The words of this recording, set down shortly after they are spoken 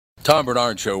Tom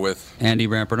Bernard Show with Andy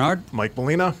Rampernard, Mike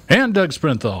Molina, and Doug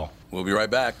Sprinthal. We'll be right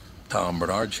back. Tom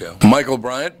Bernard Show. Michael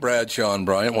Bryant, Bradshaw and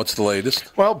Bryant, what's the latest?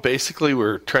 Well, basically,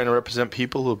 we're trying to represent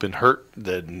people who have been hurt,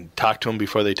 then talk to them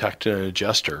before they talk to an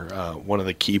adjuster. One of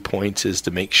the key points is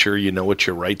to make sure you know what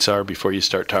your rights are before you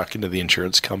start talking to the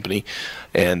insurance company,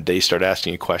 and they start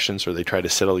asking you questions or they try to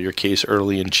settle your case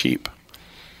early and cheap.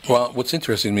 Well, what's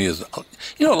interesting to me is,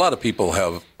 a lot of people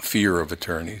have fear of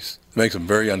attorneys. It makes them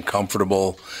very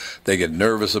uncomfortable. They get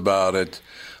nervous about it.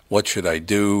 What should I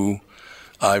do?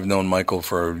 I've known Michael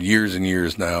for years and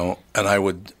years now, and I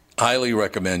would highly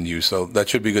recommend you. So that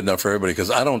should be good enough for everybody,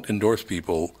 because I don't endorse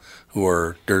people who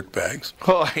are dirtbags.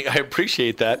 Well, I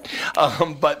appreciate that.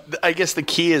 But I guess the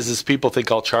key is people think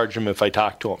I'll charge them if I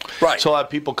talk to them. Right. So a lot of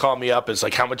people call me up. It's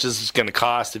like, how much is this going to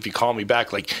cost if you call me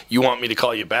back? Like, you want me to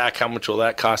call you back? How much will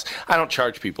that cost? I don't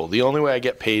charge people. The only way I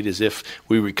get paid is if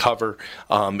we recover,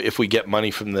 if we get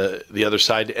money from the other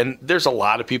side. And there's a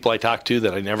lot of people I talk to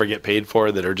that I never get paid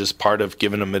for that are just part of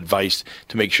giving them advice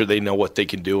to make sure they know what they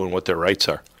can do and what their rights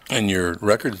are. And your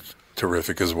record's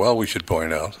terrific as well, we should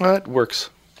point out. Well, it works.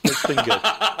 It's been good.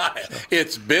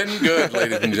 It's been good,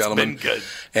 ladies and gentlemen. It's been good.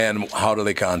 And how do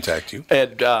they contact you?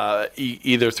 And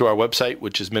either through our website,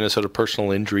 which is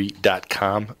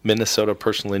minnesotapersonalinjury.com,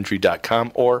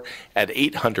 minnesotapersonalinjury.com, or at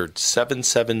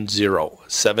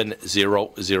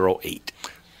 800-770-7008.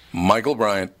 Michael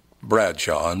Bryant,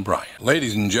 Bradshaw and Bryant.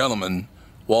 Ladies and gentlemen,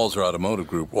 Walser Automotive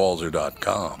Group,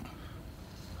 walser.com.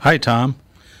 Hi, Tom.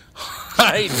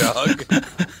 Hi, Doug.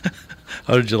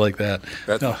 How did you like that?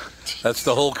 That's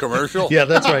the whole commercial? Yeah,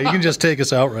 that's right. You can just take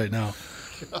us out right now.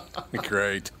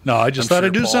 Great. No, I just thought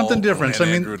I'd do something different. And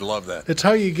Andrew would love that. It's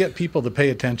how you get people to pay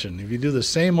attention. If you do the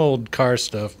same old car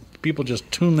stuff, people just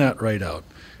tune that right out,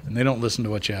 and they don't listen to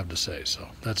what you have to say. So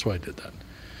that's why I did that.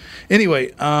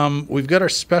 Anyway, we've got our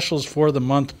specials for the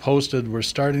month posted. We're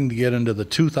starting to get into the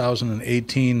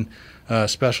 2018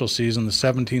 special season. The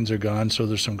 17s are gone, so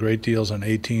there's some great deals on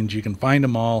 18s. You can find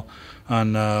them all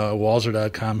on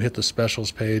walser.com. Hit the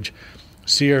specials page.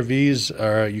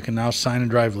 CRVs you can now sign and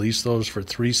drive lease those for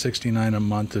 $369 a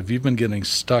month. If you've been getting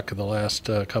stuck the last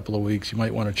couple of weeks, you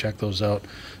might want to check those out.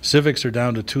 Civics are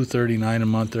down to $239 a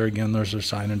month. There again, those are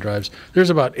sign and drives. There's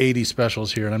about 80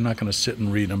 specials here, and I'm not going to sit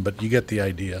and read them, but you get the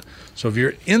idea. So if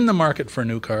you're in the market for a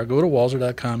new car, go to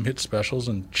walser.com, hit specials,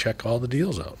 and check all the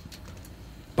deals out.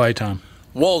 Bye, Tom.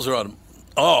 Walser Automotive.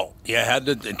 Oh, you had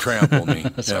to trample me.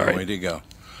 Sorry. Way to go.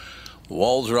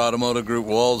 Walser Automotive Group,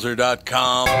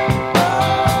 walser.com.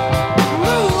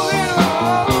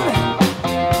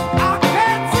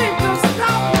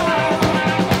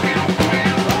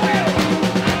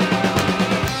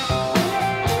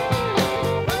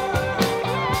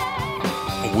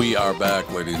 We are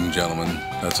back, ladies and gentlemen.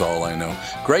 That's all I know.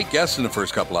 Great guests in the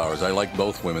first couple hours. I like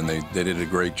both women. They did a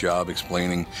great job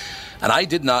explaining. And I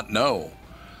did not know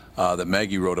that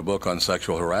Maggie wrote a book on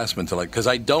sexual harassment, because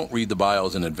I don't read the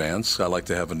bios in advance. I like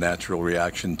to have a natural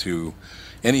reaction to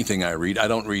anything I read. I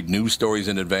don't read news stories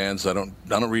in advance. I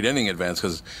don't read anything in advance,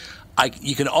 because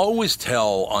you can always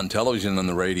tell on television and on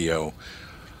the radio,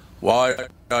 why,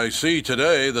 I see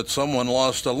today that someone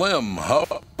lost a limb.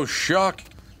 How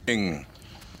shocking.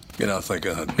 It's like,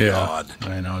 oh, God.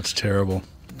 I know, it's terrible.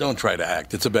 Don't try to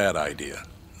act. It's a bad idea.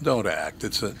 Don't act.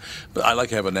 But I like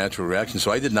to have a natural reaction.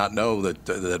 So I did not know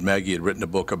that Maggie had written a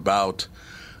book about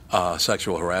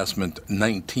sexual harassment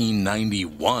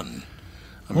 1991.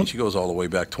 I mean, she goes all the way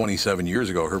back 27 years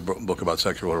ago, her book about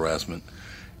sexual harassment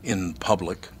in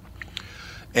public.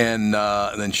 And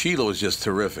then Sheila was just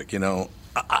terrific. You don't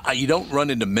run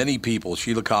into many people,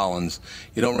 Sheila Collins,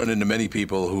 you don't run into many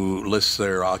people who list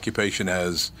their occupation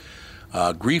as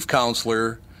grief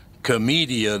counselor,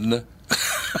 comedian.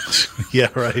 Yeah,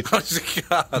 right.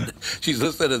 God. She's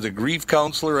listed as a grief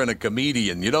counselor and a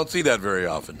comedian. You don't see that very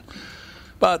often.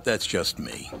 But that's just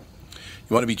me. You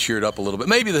want to be cheered up a little bit.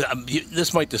 Maybe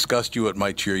this might disgust you. It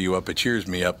might cheer you up. It cheers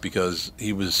me up because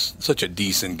he was such a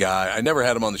decent guy. I never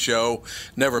had him on the show,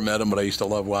 never met him, but I used to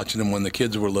love watching him when the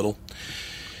kids were little.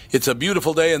 It's a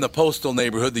beautiful day in the postal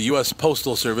neighborhood. The U.S.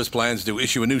 Postal Service plans to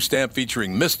issue a new stamp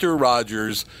featuring Mr.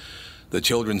 Rogers, the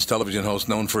children's television host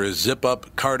known for his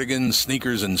zip-up, cardigans,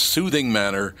 sneakers, and soothing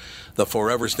manner. The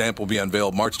Forever stamp will be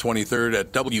unveiled March 23rd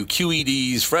at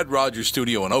WQED's Fred Rogers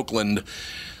Studio in Oakland,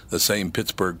 the same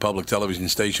Pittsburgh public television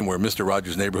station where Mr.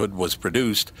 Rogers' Neighborhood was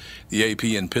produced. The AP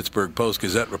and Pittsburgh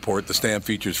Post-Gazette report the stamp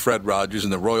features Fred Rogers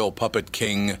and the Royal Puppet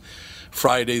King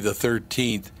Friday the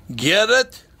 13th. Get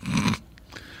it?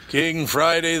 King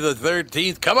Friday the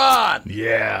 13th. Come on!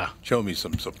 Yeah. Show me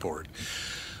some support.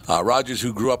 Rogers,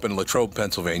 who grew up in Latrobe,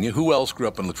 Pennsylvania. Who else grew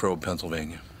up in Latrobe,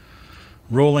 Pennsylvania?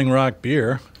 Rolling Rock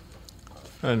Beer.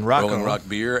 And Rocco. Rolling Rock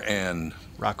Beer, and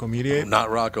Rocco Mediate. not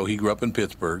Rocco. He grew up in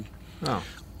Pittsburgh. Oh.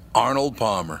 Arnold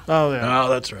Palmer. Oh, yeah. Oh,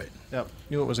 that's right. Yep.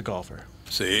 Knew it was a golfer.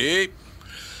 See?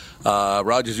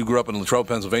 Rogers, who grew up in Latrobe,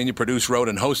 Pennsylvania, produced, wrote,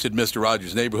 and hosted Mr.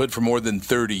 Rogers' Neighborhood for more than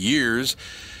 30 years.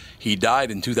 He died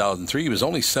in 2003. He was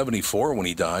only 74 when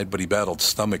he died, but he battled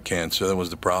stomach cancer. That was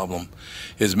the problem.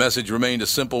 His message remained a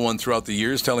simple one throughout the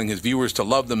years, telling his viewers to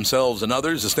love themselves and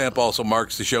others. The stamp also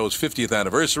marks the show's 50th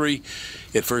anniversary.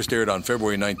 It first aired on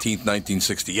February 19th,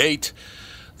 1968.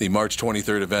 The March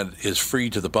 23rd event is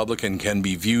free to the public and can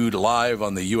be viewed live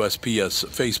on the USPS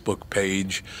Facebook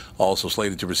page. Also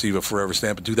slated to receive a forever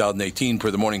stamp in 2018 per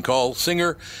the Morning Call.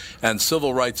 Singer and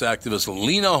civil rights activist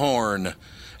Lena Horne,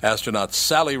 astronaut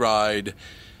Sally Ride,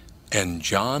 and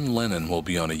John Lennon will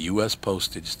be on a U.S.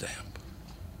 postage stamp.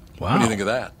 Wow. What do you think of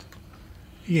that?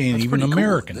 He ain't That's even pretty cool.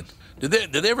 American. Did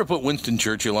they ever put Winston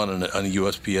Churchill on a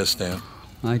USPS stamp?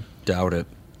 I doubt it.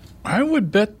 I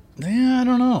would bet. Yeah, I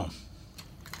don't know.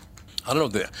 I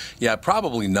don't know. Yeah,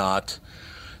 probably not.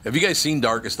 Have you guys seen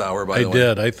Darkest Hour, by the way? I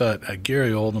did. I thought Gary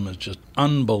Oldman is just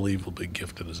unbelievably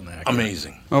gifted as an actor.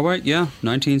 Amazing. Oh, wait, yeah,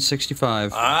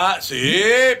 1965.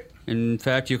 See? In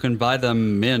fact, you can buy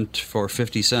them mint for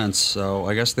 50 cents, so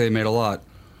I guess they made a lot.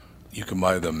 You can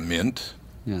buy them mint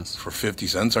Yes, for 50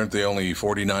 cents. Aren't they only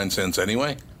 49 cents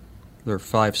anyway? they're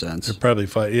 5 cents. They're probably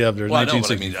five. Yeah, they're Well, I know,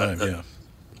 but I mean, 1965.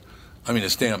 I mean, a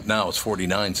stamp now is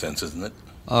 49 cents, isn't it?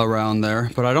 Around there,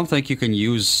 but I don't think you can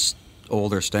use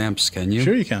older stamps, can you? yeah.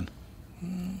 Sure, you can.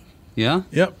 Yeah?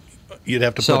 Yep. You'd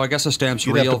have to. So put, I guess a stamp's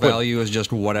you'd have real to put- value is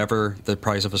just whatever the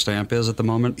price of a stamp is at the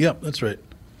moment? Yep, that's right.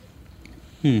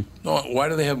 No, why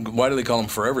do they call them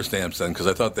forever stamps then? Because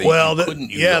I thought they Well,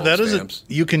 couldn't use yeah, old that is stamps.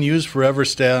 you can use forever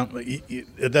stamp.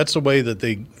 That's the way that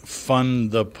they fund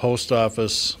the post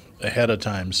office ahead of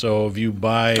time. So if you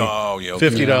buy Oh, yeah, okay.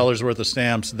 $50 worth of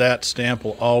stamps, that stamp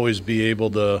will always be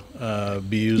able to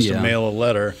be used to Yeah. mail a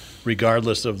letter,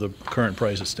 regardless of the current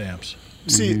price of stamps.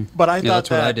 See, but I Yeah, thought that's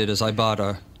what that. I did is I bought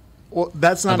a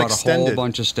That's not I bought a extended. whole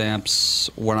bunch of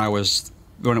stamps when it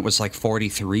was like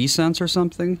 43 cents or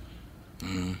something.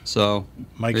 So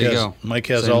Mike there you has go. Mike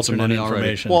has Saving some alternate money already.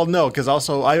 information. Well, no, because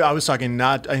also I was talking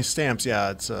not stamps. Yeah,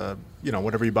 it's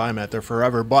whatever you buy them at, they're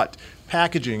forever. But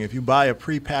packaging, if you buy a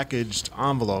prepackaged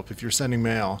envelope, if you're sending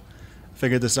mail,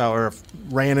 figured this out or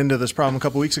ran into this problem a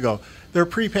couple weeks ago. They're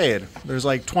prepaid. There's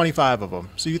like 25 of them.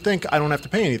 So you think I don't have to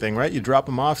pay anything, right? You drop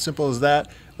them off, simple as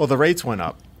that. Well, the rates went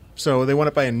up, so they went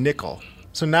up by a nickel.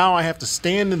 So now I have to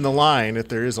stand in the line, if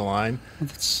there is a line,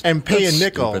 and pay a that's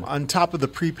nickel stupid. on top of the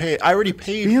prepaid. I already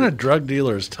paid. Being for a drug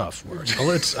dealer is tough work. Well,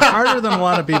 it's harder than a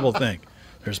lot of people think.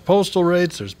 There's postal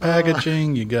rates, there's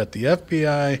packaging, you got the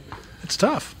FBI. It's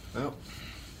tough.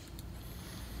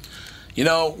 You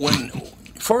know, when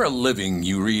for a living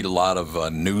you read a lot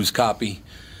of news copy,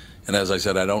 and as I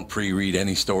said, I don't pre-read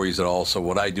any stories at all. So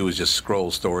what I do is just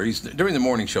scroll stories. During the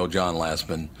morning show, John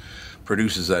Lastman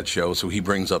produces that show, so he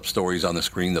brings up stories on the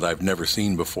screen that I've never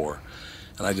seen before.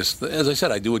 And I just, as I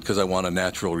said, I do it because I want a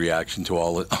natural reaction to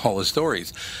all the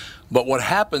stories. But what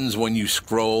happens when you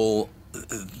scroll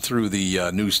through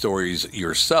the news stories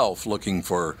yourself, looking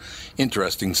for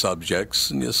interesting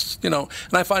subjects, and just, and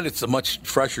I find it's a much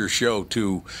fresher show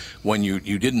too when you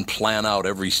didn't plan out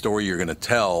every story you're going to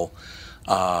tell.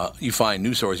 You find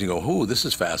news stories and you go, "Ooh, this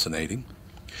is fascinating."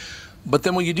 But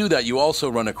then when you do that, you also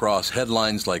run across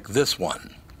headlines like this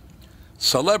one: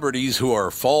 "Celebrities who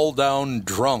are fall-down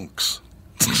drunks."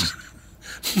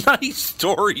 Nice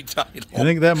story title. You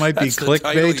think that might be That's the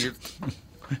title clickbait?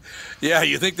 Yeah,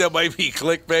 you think that might be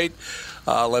clickbait?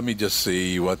 Let me just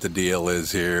see what the deal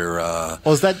is here. Well,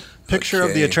 is that picture of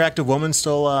the Okay. attractive woman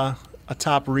still a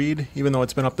top read, even though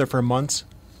it's been up there for months?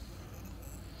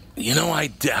 I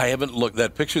haven't looked.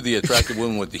 That picture of the attractive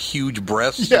woman with the huge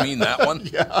breasts, you mean that one?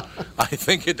 Yeah. I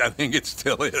think it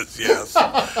still is, yes.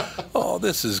 Oh,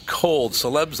 this is cold.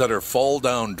 Celebs that are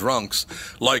fall-down drunks.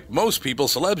 Like most people,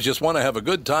 celebs just want to have a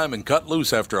good time and cut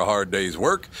loose after a hard day's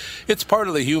work. It's part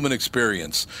of the human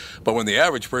experience. But when the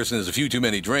average person has a few too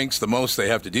many drinks, the most they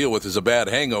have to deal with is a bad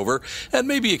hangover and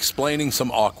maybe explaining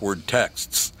some awkward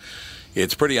texts.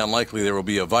 It's pretty unlikely there will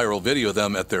be a viral video of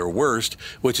them at their worst,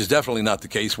 which is definitely not the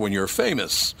case when you're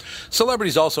famous.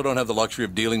 Celebrities also don't have the luxury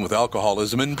of dealing with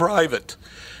alcoholism in private.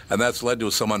 And that's led to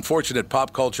some unfortunate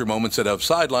pop culture moments that have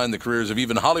sidelined the careers of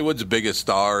even Hollywood's biggest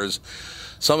stars.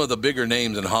 Some of the bigger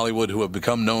names in Hollywood who have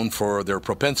become known for their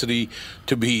propensity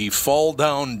to be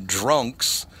fall-down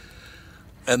drunks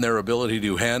and their ability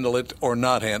to handle it or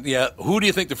not handle it. Yeah, who do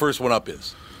you think the first one up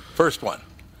is? First one.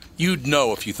 You'd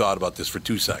know if you thought about this for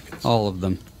 2 seconds. All of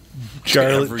them.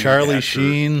 Every Charlie actor.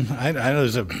 Sheen. I know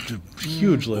there's a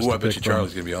huge list Ooh, I of bet pick you from.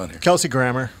 Charlie's going to be on here. Kelsey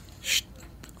Grammer.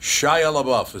 Shia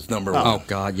LaBeouf is number one. Oh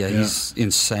God, yeah, he's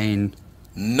insane.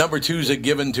 Number 2's a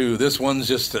given to. This one's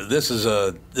just this is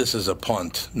a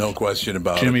punt, no question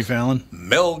about Jimmy it. Fallon.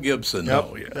 Mel Gibson. Yep.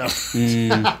 Oh,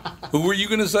 yeah. Who were you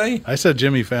going to say? I said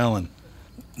Jimmy Fallon.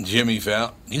 Jimmy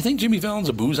Fallon. You think Jimmy Fallon's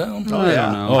a booze hound? Oh, I yeah.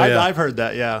 don't know. Oh, yeah. I've heard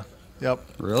that, yeah. Yep.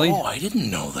 Really? Oh, I didn't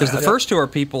know that. Because the first two are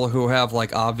people who have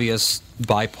like obvious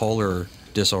bipolar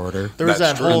disorder. There was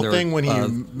That's that true. whole And thing when he they're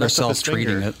messed up his self-treating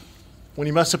finger. it. When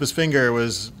he messed up his finger, it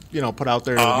was, put out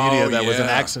there to the Oh, media that was an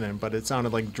yeah. accident, but it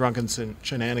sounded like drunken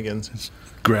shenanigans.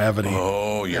 Gravity.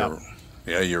 Oh,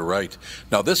 you're right.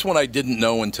 Now, this one I didn't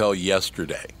know until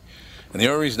yesterday. And the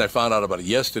only reason I found out about it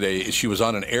yesterday is she was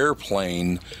on an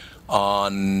airplane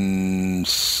on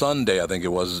Sunday, I think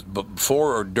it was,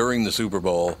 before or during the Super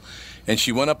Bowl, and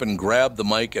she went up and grabbed the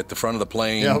mic at the front of the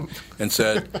plane Yep. and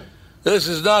said, "This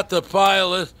is not the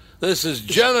pilot. This is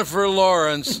Jennifer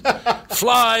Lawrence.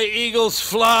 Fly, Eagles,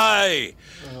 fly."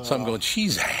 So I'm going,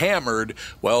 she's hammered.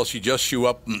 Well, she just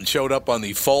showed up on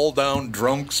the fall down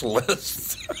drunks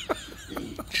list.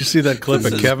 Did you see that clip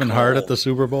This of is Kevin Hart cold. at the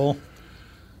Super Bowl?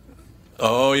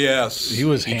 Oh, yes. He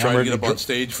was He tried to hammered. get up on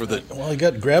stage for the... Well, he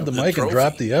grabbed the mic and trophy.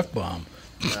 dropped the F-bomb.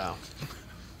 Yeah.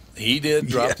 He did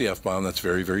drop the F-bomb. That's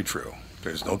very, very true.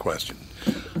 There's no question.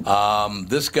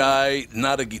 This guy,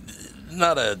 not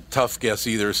a tough guess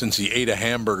either, since he ate a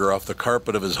hamburger off the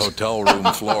carpet of his hotel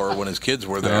room floor when his kids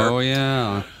were there. Oh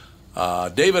yeah.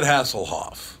 David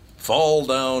Hasselhoff, fall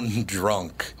down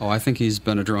drunk. Oh, I think he's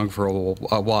been a drunk for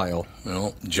a while.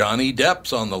 Well, Johnny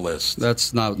Depp's on the list.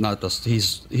 That's not just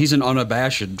he's an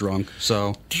unabashed drunk.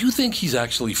 So Do you think he's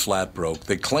actually flat broke?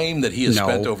 They claim that he has No.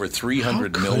 spent over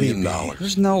 $300 million.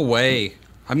 there's no way.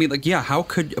 I mean, like, yeah,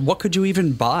 what could you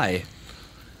even buy?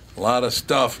 A lot of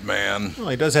stuff, man. Well,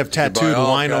 he does have You buy tattooed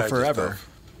all wino kinds of forever. stuff.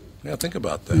 Yeah, think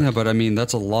about that. Yeah, but I mean,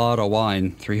 that's a lot of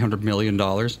wine. $300 million.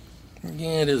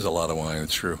 Yeah, it is a lot of wine.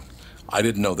 It's true. I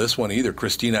didn't know this one either.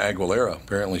 Christina Aguilera.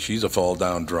 Apparently, she's a fall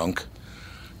down drunk.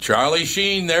 Charlie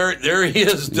Sheen. There he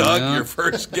is, Doug. Yeah. Your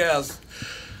first guess.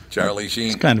 Charlie Sheen.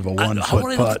 It's kind of a I 1 foot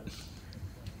wanna- putt.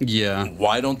 Yeah.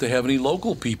 Why don't they have any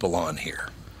local people on here?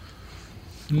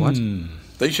 What?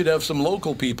 They should have some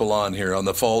local people on here on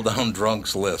the fall down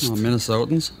drunks list. Oh,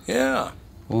 Minnesotans? Yeah.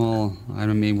 Well, I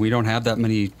mean, we don't have that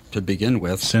many to begin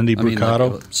with. Cindy I mean, like,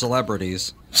 Bricado?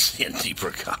 celebrities. Cindy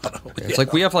Bricado. It's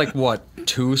like we have like what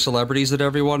 2 celebrities that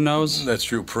everyone knows. That's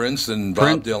true. Prince and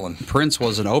Bob Dylan. Prince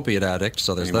was an opiate addict,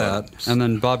 so there's He that. was. And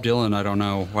then Bob Dylan, I don't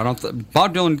know.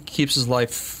 Bob Dylan keeps his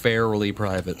life fairly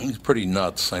private. He's pretty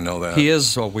nuts. I know that. He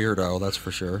is a weirdo, that's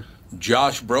for sure.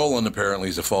 Josh Brolin apparently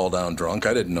is a fall down drunk.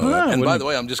 I didn't know that. And by the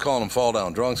way, I'm just calling them fall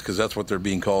down drunks because that's what they're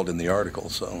being called in the article.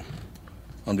 So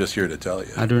I'm just here to tell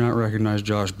you. I do not recognize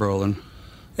Josh Brolin.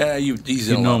 Yeah, he's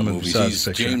You in a know lot of him movies. besides He's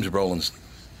picture. James Brolin's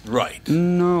right.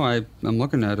 No, I'm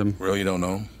looking at him. Really, you don't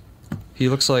know him? He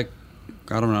looks like,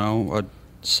 I don't know, a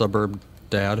suburb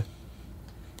dad.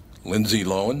 Lindsay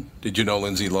Lohan. Did you know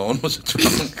Lindsay Lohan was a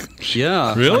drunk?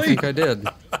 Yeah, Really? I think I did.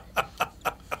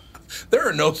 There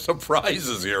are no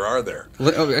surprises here, are there?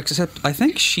 Except I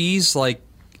think she's like,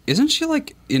 isn't she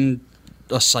like in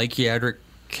a psychiatric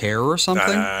care or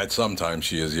something? Sometimes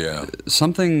she is, yeah.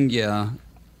 Something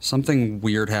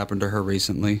weird happened to her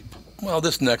recently. Well,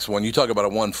 this next one, you talk about a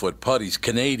 1 foot putt. He's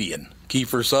Canadian.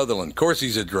 Kiefer Sutherland. Of course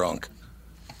he's a drunk.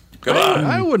 Come on.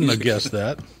 I wouldn't have guessed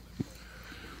that.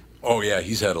 Oh, yeah,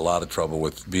 he's had a lot of trouble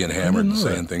with being hammered and know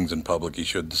saying that. things in public he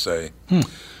shouldn't say.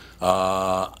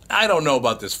 I don't know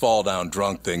about this fall down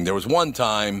drunk thing. There was one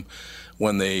time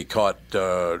when they caught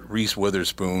Reese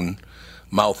Witherspoon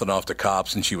mouthing off the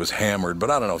cops and she was hammered, but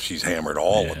I don't know if she's hammered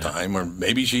all the time, or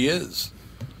maybe she is.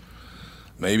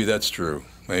 Maybe that's true.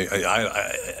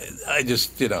 I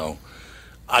just,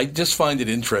 I just find it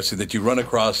interesting that you run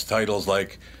across titles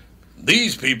like,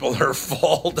 "These people are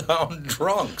fall down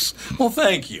drunks." Well,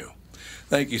 thank you.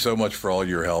 Thank you so much for all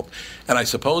your help. And I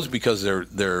suppose because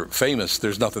they're famous,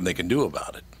 there's nothing they can do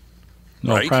about it.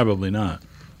 No, Right? probably not.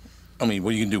 I mean,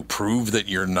 what you can do, prove that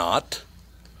you're not?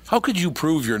 How could you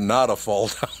prove you're not a fall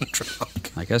down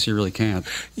drunk? I guess you really can't.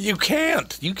 You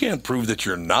can't. You can't prove that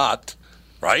you're not,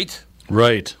 right?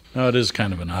 Right. No, it is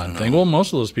kind of an odd thing. Well,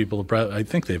 most of those people, I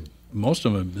think most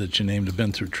of them that you named have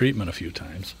been through treatment a few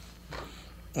times.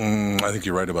 I think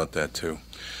you're right about that, too.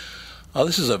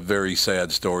 This is a very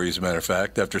sad story, as a matter of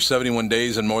fact. After 71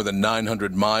 days and more than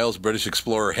 900 miles, British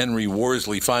explorer Henry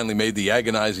Worsley finally made the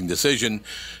agonizing decision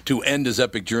to end his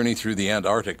epic journey through the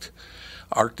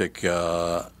Arctic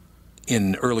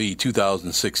in early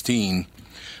 2016.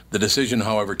 The decision,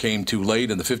 however, came too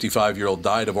late, and the 55-year-old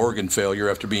died of organ failure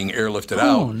after being airlifted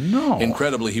out. Oh, no.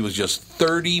 Incredibly, he was just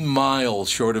 30 miles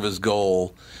short of his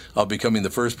goal of becoming the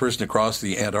first person to cross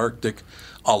the Antarctic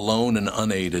alone and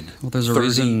unaided. Well, there's a 30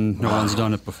 reason no one's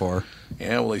done it before.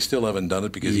 Yeah, well, they still haven't done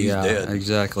it because he's dead.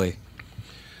 Exactly.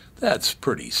 That's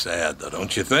pretty sad, though,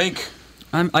 don't you think?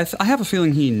 I have a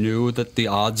feeling he knew that the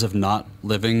odds of not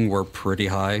living were pretty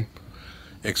high.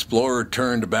 Explorer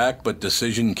turned back, but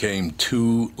decision came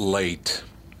too late.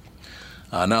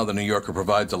 Now the New Yorker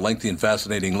provides a lengthy and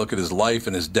fascinating look at his life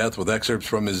and his death with excerpts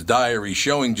from his diary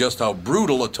showing just how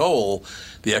brutal a toll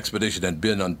the expedition had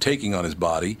been on taking on his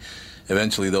body.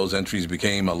 Eventually those entries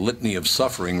became a litany of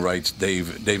suffering, writes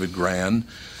David Gran.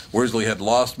 Worsley had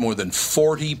lost more than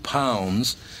 40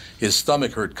 pounds. His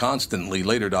stomach hurt constantly.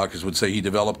 Later doctors would say he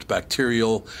developed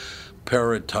bacterial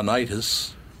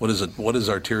peritonitis. What is it? What is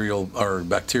bacterial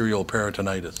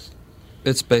peritonitis?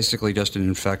 It's basically just an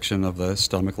infection of the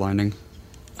stomach lining.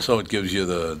 So it gives you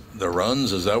the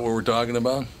runs? Is that what we're talking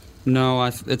about? No,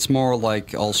 it's more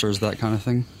like ulcers, that kind of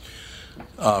thing.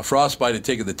 Frostbite had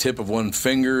taken the tip of one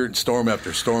finger. Storm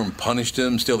after storm punished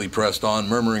him. Still he pressed on,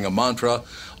 murmuring a mantra,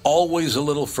 always a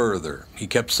little further. He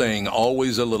kept saying,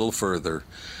 always a little further,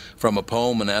 from a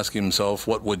poem, and asking himself,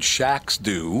 what would Shax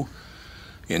do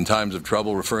in times of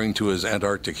trouble, referring to his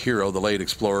Antarctic hero, the late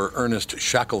explorer Ernest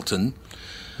Shackleton.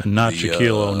 And not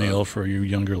Shaquille O'Neal for you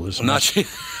younger listeners.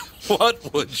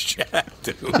 What would Shaq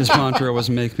do? His mantra was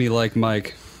make me like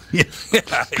Mike. Yeah,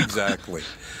 exactly.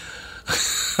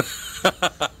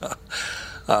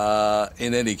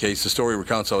 In any case, the story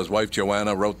recounts how his wife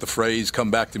Joanna wrote the phrase,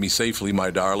 "Come back to me safely,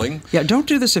 my darling." Yeah, don't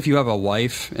do this if you have a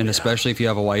wife, and especially if you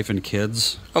have a wife and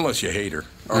kids. Unless you hate her.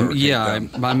 I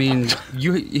mean,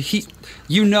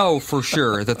 you know for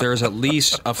sure that there's at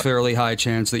least a fairly high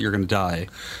chance that you're going to die.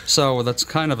 So that's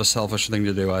kind of a selfish thing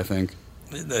to do, I think.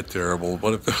 Isn't that terrible?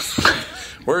 What if,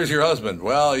 where's your husband?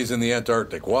 Well, he's in the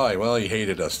Antarctic. Why? Well, he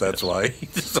hated us. That's why. He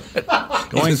decided,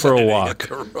 Going for a walk.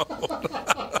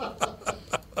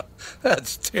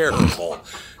 That's terrible.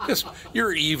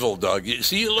 You're evil, Doug.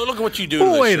 See, look at what you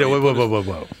do. Wait.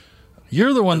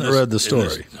 You're the one that read the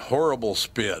story. Horrible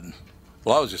spin.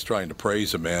 Well, I was just trying to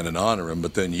praise a man and honor him,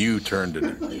 but then you turned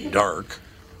it dark.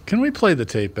 Can we play the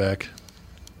tape back?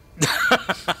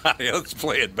 Yeah, let's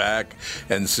play it back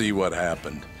and see what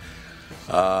happened.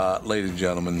 Ladies and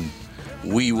gentlemen,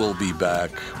 we will be back.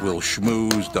 We'll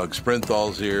schmooze. Doug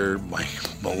Sprinthal's here. Mike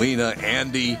Molina,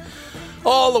 Andy.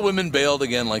 All the women bailed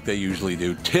again like they usually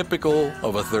do. Typical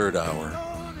of a third hour.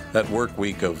 That work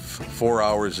week of 4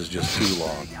 hours is just too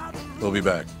long. We'll be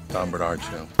back. Tom Bernard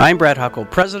Show. I'm Brad Huckle,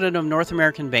 president of North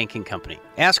American Banking Company.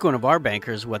 Ask one of our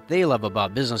bankers what they love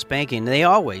about business banking. They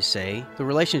always say the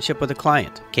relationship with the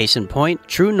client. Case in point,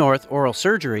 True North Oral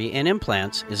Surgery and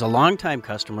Implants is a longtime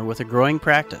customer with a growing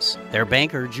practice. Their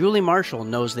banker, Julie Marshall,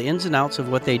 knows the ins and outs of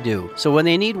what they do. So when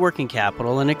they need working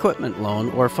capital, an equipment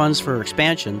loan, or funds for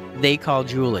expansion, they call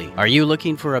Julie. Are you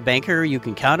looking for a banker you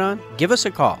can count on? Give us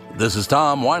a call. This is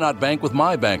Tom. Why not bank with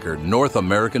my banker, North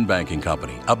American Banking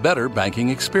Company? A better banking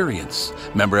experience.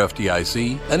 Member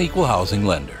FDIC, an equal housing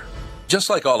lender. Just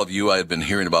like all of you, I had been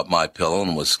hearing about MyPillow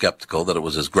and was skeptical that it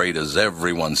was as great as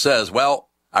everyone says. Well,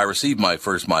 I received my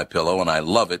first MyPillow and I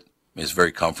love it. It's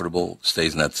very comfortable,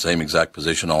 stays in that same exact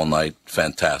position all night.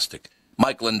 Fantastic.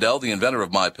 Mike Lindell, the inventor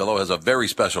of MyPillow, has a very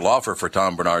special offer for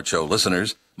Tom Bernard Show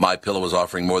listeners. MyPillow is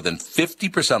offering more than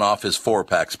 50% off his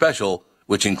 4-pack special,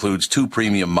 which includes 2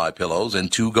 premium MyPillows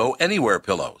and 2 Go Anywhere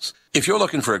pillows. If you're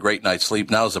looking for a great night's sleep,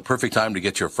 now's the perfect time to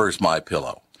get your first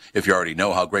MyPillow. If you already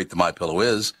know how great the MyPillow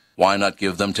is, why not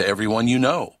give them to everyone you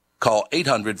know? Call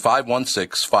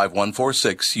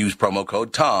 800-516-5146, use promo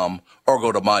code TOM, or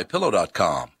go to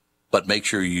MyPillow.com. But make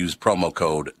sure you use promo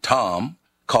code TOM.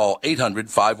 Call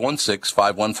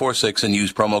 800-516-5146 and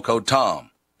use promo code TOM.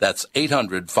 That's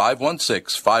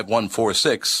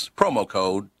 800-516-5146, promo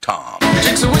code TOM. He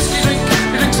drinks a whiskey drink,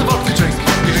 he drinks a vodka drink,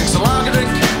 he drinks a lager drink,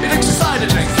 he drinks a cider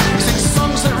drink. He sings the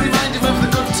songs that remind him of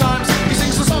the good times, he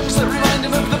sings the songs that remind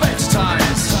him of the best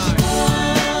times.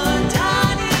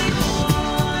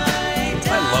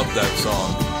 I love that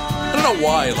song. I don't know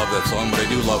why I love that song, but I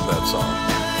do love that song.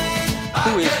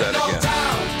 Who is that again?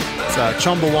 It's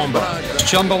Chumbawamba.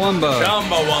 Chumbawamba.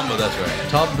 Chumbawamba, that's right.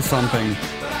 Tub thumping.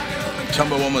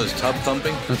 Chumbawamba is tub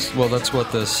thumping? That's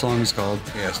what the song's called.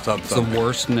 Yeah, it's tub It's thumping. the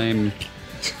worst name.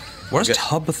 What does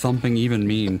tub thumping even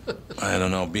mean? I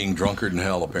don't know. Being drunkard in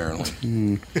hell,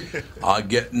 apparently. I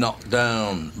get knocked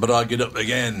down, but I get up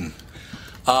again.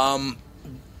 All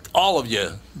of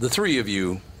you, the 3 of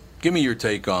you, give me your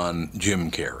take on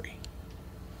Jim Carrey.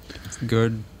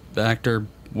 Good actor,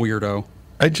 weirdo.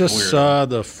 I just Weird. saw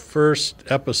the first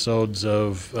episodes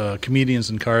of Comedians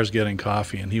in Cars Getting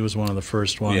Coffee, and he was one of the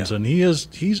first ones. Yeah. And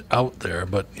he's out there,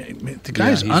 but the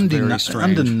guy's he's very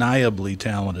strange. undeniably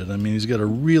talented. I mean, he's got a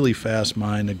really fast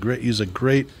mind. He's a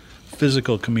great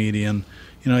physical comedian.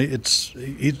 You know,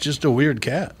 he's just a weird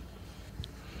cat.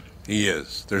 He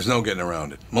is. There's no getting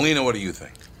around it. Molina, what do you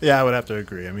think? Yeah, I would have to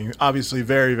agree. I mean, obviously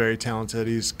very, very talented.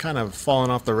 He's kind of fallen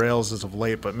off the rails as of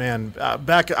late, but man,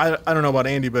 back, I don't know about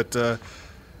Andy, but,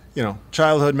 you know,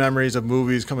 childhood memories of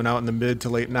movies coming out in the mid to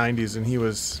late 90s, and he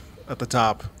was at the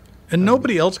top. And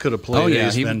nobody else could have played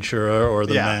Ace he- Ventura or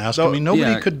The Yeah, Mask. so- I mean,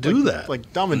 nobody yeah, could do that.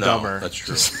 Like Dumb and No, Dumber. that's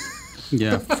true.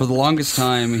 Yeah, for the longest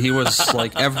time, he was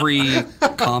like every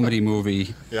comedy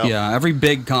movie. Yep. Yeah, every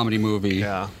big comedy movie.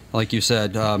 Yeah. Like you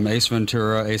said, Ace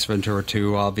Ventura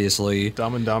 2, obviously.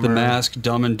 Dumb and Dumber. The Mask,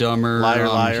 Dumb and Dumber. Liar, He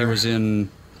Liar. was in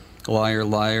Liar,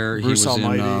 Liar. Bruce he was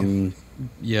Almighty. in,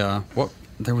 yeah. What?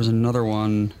 There was another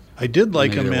one. I did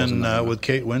like Maybe him there was in another one. with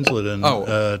Kate Winslet in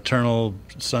Eternal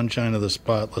Sunshine of the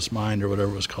Spotless Mind or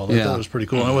whatever it was called. I Yeah. thought it was pretty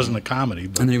cool. And it wasn't a comedy,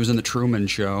 but And then he was in The Truman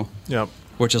Show, Yep.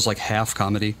 which is like half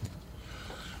comedy.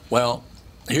 Well,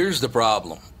 here's the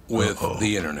problem with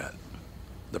the internet.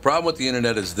 The problem with the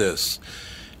internet is this.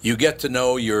 You get to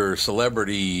know your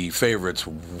celebrity favorites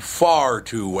far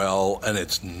too well, and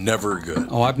it's never good.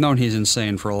 Oh, I've known he's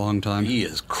insane for a long time. He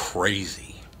is crazy.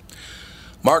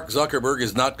 Mark Zuckerberg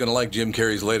is not going to like Jim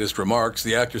Carrey's latest remarks.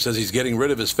 The actor says he's getting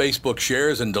rid of his Facebook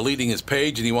shares and deleting his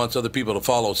page, and he wants other people to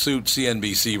follow suit,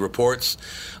 CNBC reports.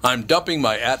 I'm dumping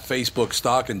my @Facebook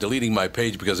stock and deleting my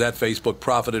page because @Facebook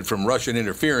profited from Russian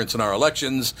interference in our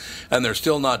elections, and they're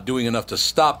still not doing enough to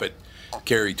stop it,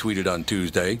 Carey tweeted on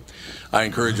Tuesday. I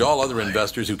encourage all other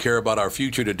investors who care about our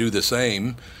future to do the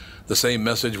same. The same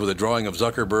message with a drawing of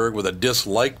Zuckerberg with a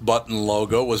dislike button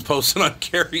logo was posted on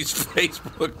Carey's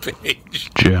Facebook page.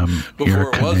 Jim,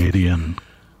 Before it was- Canadian.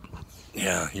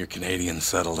 Yeah, you're Canadian,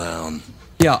 settle down.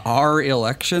 Yeah, our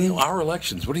election. Our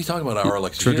elections. What are you talking about, our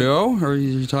elections? Trudeau? Or are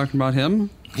you talking about him?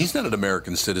 He's not an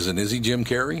American citizen, is he, Jim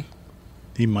Carrey?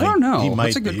 He might. I don't know. He That's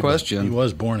might a good be, but question. He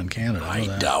was born in Canada. I know I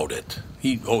that. doubt it.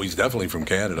 He's definitely from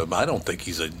Canada, but I don't think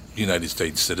he's a United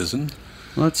States citizen.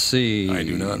 Let's see. I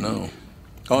do not know.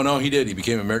 Oh, no, he did. He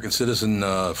became an American citizen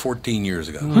 14 years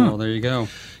ago. Oh, well, there you go.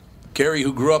 Carey,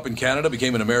 who grew up in Canada,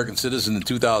 became an American citizen in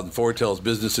 2004, tells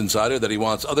Business Insider that he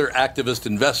wants other activist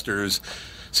investors.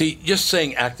 See, just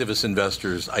saying activist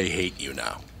investors, I hate you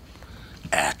now.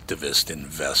 Activist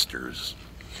investors.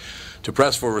 To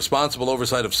press for responsible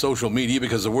oversight of social media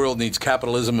because the world needs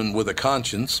capitalism and with a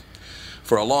conscience.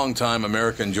 For a long time,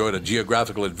 America enjoyed a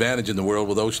geographical advantage in the world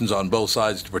with oceans on both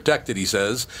sides to protect it, he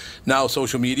says. Now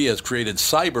social media has created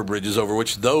cyber bridges over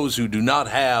which those who do not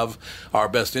have our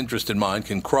best interest in mind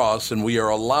can cross, and we are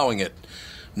allowing it.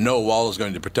 No wall is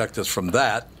going to protect us from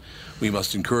that. We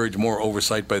must encourage more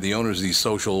oversight by the owners of these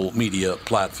social media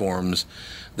platforms.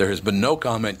 There has been no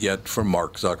comment yet from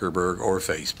Mark Zuckerberg or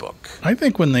Facebook. I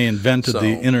think when they invented So-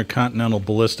 the intercontinental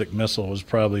ballistic missile was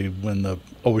probably when the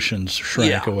oceans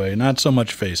shrank Yeah. away. Not so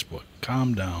much Facebook.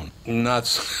 Calm down. Not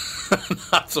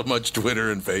so much Twitter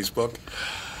and Facebook.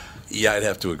 Yeah, I'd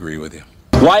have to agree with you.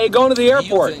 Why are you going to the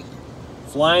airport? You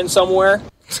Flying somewhere?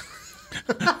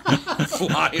 think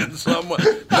flying somewhere?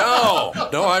 No,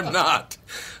 I'm not.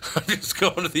 I'm just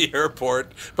going to the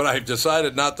airport, but I've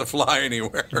decided not to fly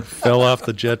anywhere. Fell off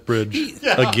the jet bridge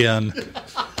again.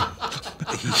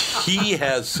 He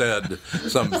has said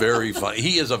some very funny.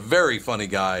 He is a very funny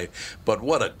guy, but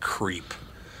what a creep.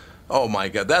 Oh my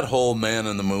God, that whole man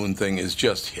in the moon thing is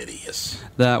just hideous.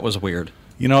 That was weird.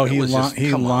 You know, It he was just-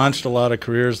 come on. launched a lot of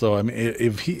careers, though. I mean,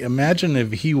 if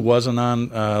he wasn't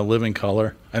on Living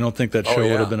Color, I don't think that Oh, show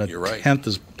yeah, would have been a you're right. tenth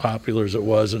as popular as it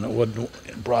was, and it would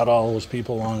brought all those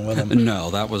people along with him.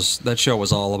 No, that show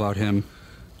was all about him.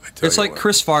 I tell It's you like what.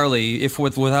 Chris Farley. If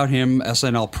without him,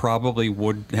 SNL probably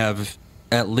would have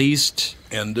at least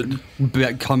ended.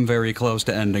 come very close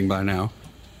to ending by now.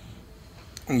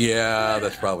 Yeah,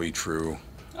 that's probably true.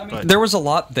 There was a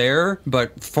lot there,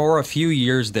 but for a few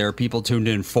years there, people tuned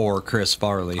in for Chris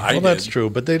Farley. I Well, that's did. true,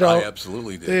 but they I don't.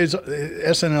 absolutely did.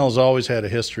 SNL's always had a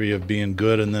history of being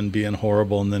good and then being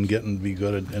horrible and then getting to be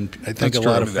good. And I think That's a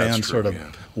true. lot of That's fans true, sort of yeah.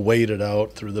 waited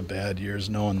out through the bad years,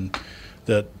 knowing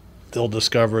that they'll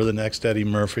discover the next Eddie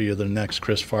Murphy or the next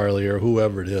Chris Farley or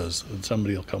whoever it is, and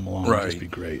somebody will come along and Right. just be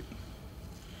great.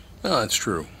 No, that's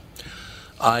true.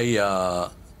 I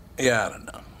don't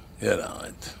know. You know,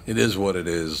 it is what it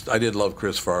is. I did love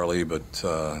Chris Farley, but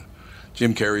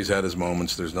Jim Carrey's had his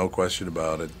moments. There's no question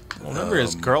about it. Well, remember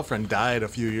his girlfriend died a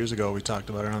few years ago. We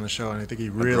talked about her on the show, and I think he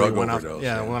really drug went off. overdose,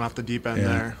 Yeah, yeah. went off the deep end Yeah.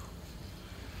 there.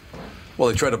 Well,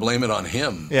 they tried to blame it on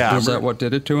him. Yeah, Was that what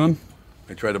did it to him?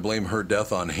 They tried to blame her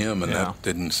death on him, and Yeah. that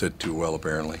didn't sit too well,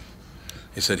 apparently.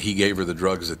 They said he gave her the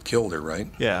drugs that killed her, right?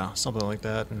 Yeah, something like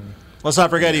that. And let's not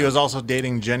forget he was also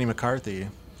dating Jenny McCarthy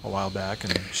a while back,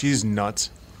 and she's nuts.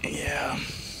 Yeah.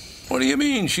 What do you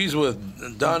mean? She's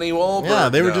with Donnie Wahlberg. Yeah,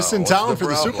 they were now. just in What's town for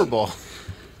the problem? Super Bowl.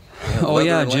 Oh leather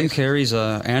yeah, and Jim lace? Carrey's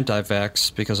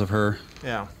anti-vax because of her.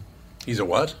 Yeah. He's a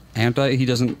what? He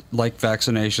doesn't like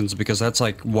vaccinations because that's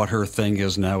like what her thing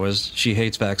is now. Is she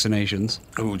hates vaccinations?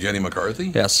 Who, Jenny McCarthy?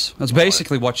 Yes, that's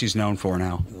basically what she's known for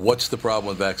now. What's the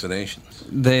problem with vaccinations?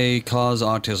 They cause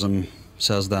autism,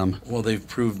 says them. Well, they've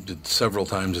proved it several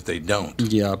times that they don't.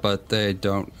 Yeah, but they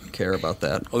don't care about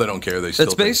that. Well, they don't care. They still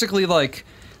It's think- basically like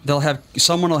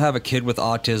someone will have a kid with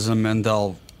autism and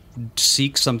they'll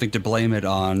seek something to blame it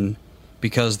on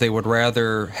because they would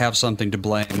rather have something to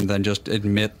blame than just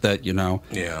admit that,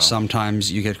 Yeah.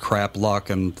 sometimes you get crap luck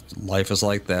and life is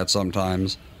like that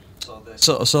sometimes.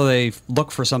 So they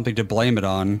look for something to blame it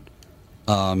on.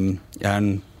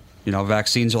 And,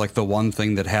 vaccines are like the one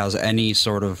thing that has any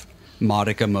sort of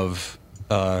modicum of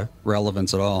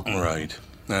relevance at all. Right.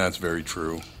 That's very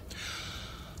true.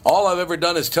 All I've ever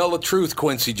done is tell the truth,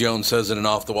 Quincy Jones says in an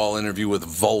off-the-wall interview with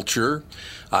Vulture.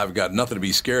 I've got nothing to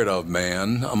be scared of,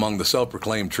 man. Among the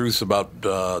self-proclaimed truths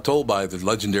told by the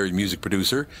legendary music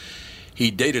producer, he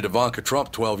dated Ivanka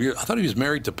Trump 12 years. I thought he was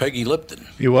married to Peggy Lipton.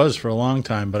 He was for a long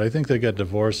time, but I think they got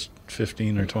divorced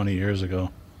 15 or 20 years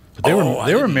ago. But I they were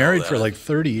didn't know married that. for like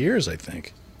 30 years, I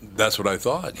think. That's what I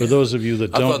thought. For those of you that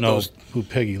I thought don't know those- who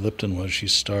Peggy Lipton was, she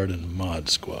starred in Mod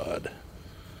Squad.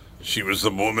 She was the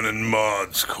woman in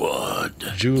Mod Squad.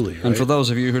 Julie, right? And for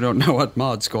those of you who don't know what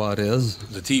Mod Squad is,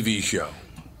 The TV show.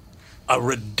 A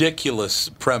ridiculous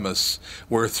premise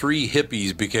where three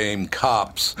hippies became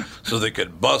cops so they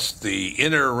could bust the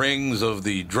inner rings of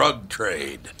the drug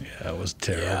trade. Yeah, it was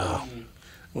terrible.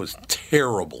 It was a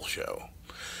terrible show.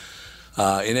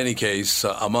 In any case,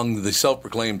 among the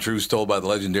self-proclaimed truths told by the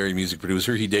legendary music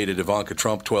producer, he dated Ivanka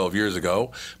Trump 12 years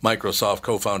ago. Microsoft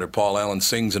co-founder Paul Allen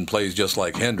sings and plays just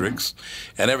like Hendrix,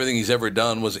 and everything he's ever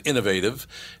done was innovative.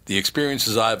 The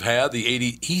experiences I've had,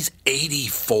 he's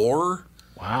 84?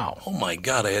 Wow. Oh my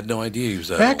God, I had no idea he was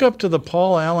that Back old. up to the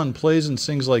Paul Allen plays and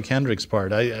sings like Hendrix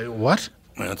part. What?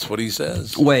 That's what he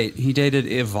says. wait, he dated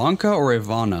Ivanka or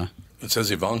Ivana? It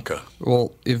says Ivanka,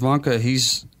 Well, Ivanka,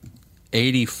 he's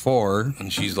 84.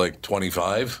 and she's like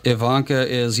 25. Ivanka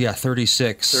is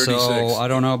 36. 36. So I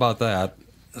don't know about that.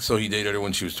 So he dated her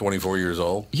when she was 24 years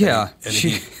old. Yeah, And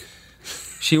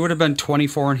she would have been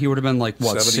 24 and he would have been like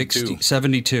what 72. 60,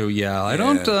 72. Yeah, I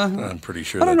don't. I'm pretty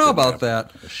sure. I don't that know didn't about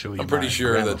happen. that. Show you I'm pretty my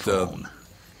sure that gramophone.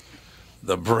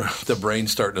 the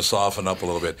brain's starting to soften up a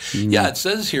little bit. Yeah, it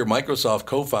says here Microsoft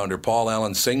co-founder Paul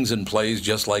Allen sings and plays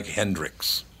just like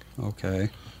Hendrix. Okay.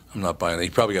 I'm not buying it. He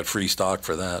probably got free stock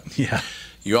for that. Yeah.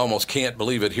 You almost can't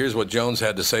believe it. Here's what Jones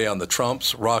had to say on the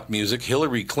Trumps, rock music,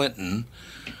 Hillary Clinton,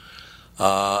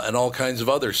 and all kinds of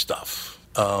other stuff.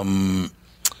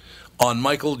 On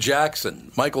Michael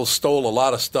Jackson, Michael stole a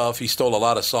lot of stuff. He stole a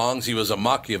lot of songs. He was a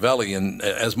Machiavellian,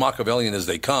 as Machiavellian as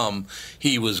they come.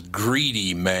 He was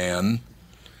greedy, man.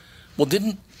 Well,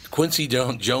 didn't Quincy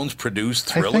Jones produce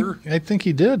Thriller? I think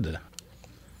he did.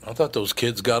 I thought those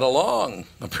kids got along.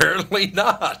 Apparently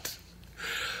not.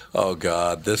 Oh,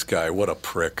 God, this guy, what a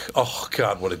prick. Oh,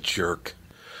 God, what a jerk.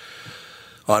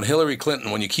 On Hillary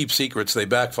Clinton, when you keep secrets, they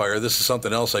backfire. This is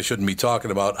something else I shouldn't be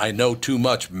talking about. I know too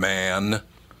much, man.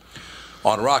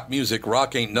 On rock music,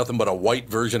 rock ain't nothing but a white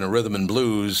version of rhythm and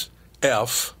blues.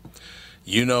 F.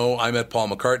 I met Paul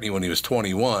McCartney when he was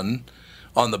 21.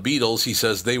 On the Beatles, he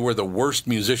says they were the worst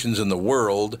musicians in the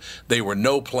world. They were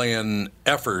no-playing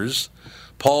effers.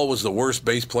 Paul was the worst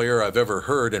bass player I've ever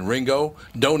heard, and Ringo,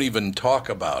 don't even talk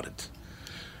about it.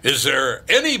 Is there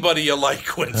anybody you like,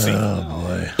 Quincy?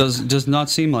 Does not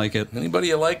seem like it. Anybody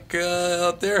you like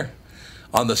out there?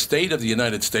 On the state of the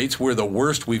United States, we're the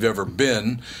worst we've ever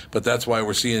been, but that's why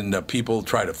we're seeing people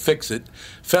try to fix it.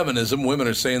 Feminism, women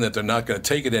are saying that they're not going to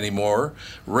take it anymore.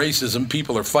 Racism,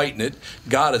 people are fighting it.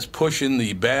 God is pushing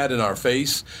the bad in our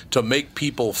face to make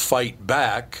people fight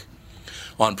back.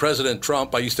 On President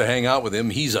Trump, I used to hang out with him.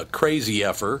 He's a crazy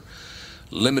effer,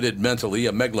 limited mentally,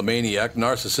 a megalomaniac,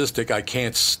 narcissistic. I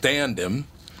can't stand him.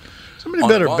 Somebody On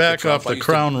better Ivanka back Trump, off I the used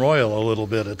to- Crown Royal a little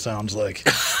bit, it sounds like.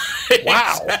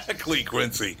 Wow. Exactly,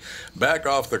 Quincy. Back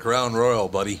off the Crown Royal,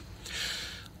 buddy.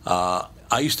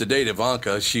 I used to date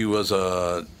Ivanka. She was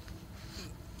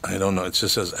I don't know, it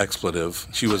just says expletive.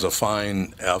 She was a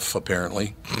fine F,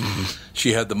 apparently.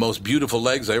 She had the most beautiful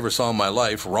legs I ever saw in my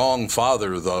life. Wrong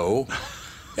father, though.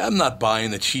 I'm not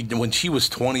buying that when she was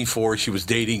 24, she was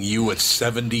dating you at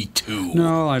 72.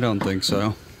 No, I don't think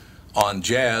so. On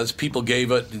Jazz, people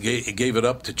gave it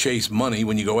up to chase money.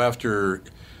 When you go after,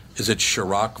 is it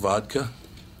Ciroc vodka?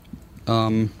 I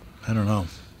don't know.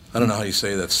 I don't know how you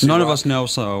say that. None of Ciroc. us know,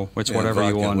 so it's Yeah, whatever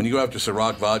you vodka. want. When you go after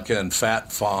Ciroc vodka and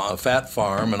Fat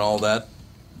Farm and all that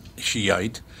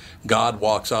Shiite, God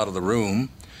walks out of the room.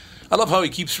 I love how he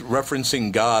keeps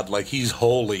referencing God like he's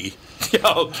holy. Yeah,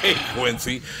 okay,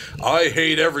 Quincy. I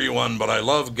hate everyone, but I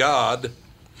love God.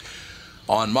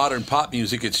 On modern pop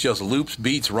music, it's just loops,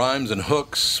 beats, rhymes, and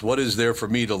hooks. What is there for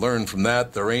me to learn from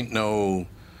that? There ain't no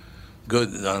good,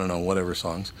 I don't know, whatever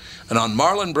songs. And on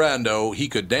Marlon Brando, he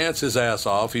could dance his ass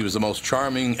off. He was the most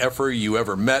charming effer you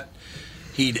ever met.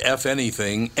 He'd F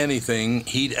anything.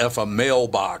 He'd F a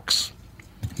mailbox.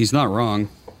 He's not wrong.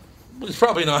 It's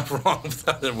probably not wrong with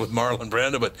Marlon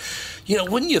Brando, but,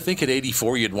 wouldn't you think at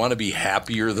 84 you'd want to be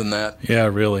happier than that? Yeah,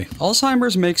 really.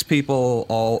 Alzheimer's makes people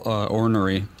all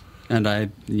ornery, and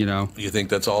You think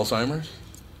that's Alzheimer's?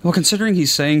 Well, considering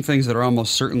he's saying things that are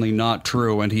almost certainly not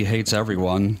true, and he hates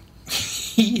everyone.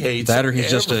 He hates that, or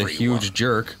he's just a everyone. huge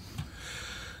jerk.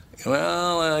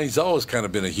 Well, he's always kind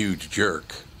of been a huge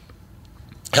jerk.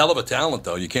 Hell of a talent,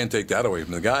 though. You can't take that away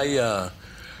from the guy.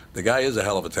 The guy is a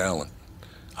hell of a talent.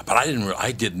 But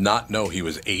I did not know he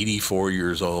was 84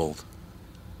 years old.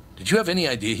 Did you have any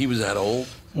idea he was that old?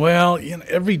 Well,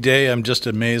 every day I'm just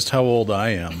amazed how old I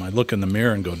am. I look in the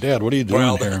mirror and go, Dad, what are you doing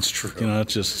Well, here? that's true.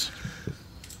 It's just.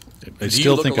 I Did still he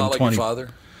look think a lot I'm like 20. your father?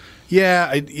 Yeah,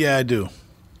 I do.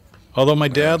 Although my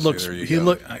dad see, looks, there you he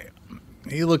go.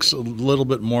 he looks a little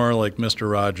bit more like Mr.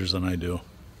 Rogers than I do.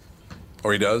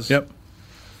 Or he does? Yep.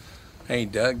 Hey,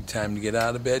 Doug, time to get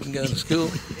out of bed and go to school.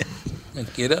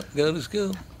 Let's get up, go to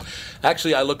school.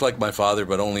 Actually, I look like my father,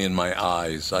 but only in my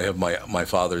eyes. I have my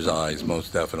father's eyes,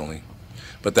 most definitely.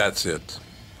 But that's it.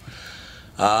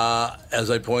 As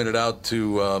I pointed out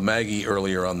to Maggie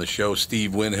earlier on the show,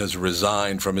 Steve Wynn has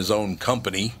resigned from his own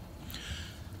company.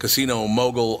 Casino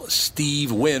mogul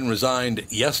Steve Wynn resigned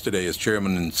yesterday as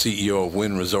chairman and CEO of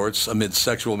Wynn Resorts amid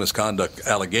sexual misconduct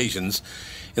allegations.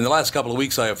 In the last couple of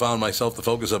weeks, I have found myself the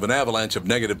focus of an avalanche of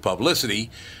negative publicity.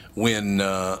 When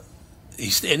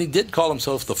he did call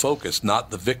himself the focus, not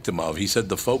the victim of. He said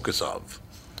the focus of.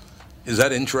 Is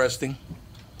that interesting?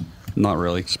 Not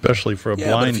really. Especially for a Yeah,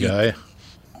 but blind if you- guy.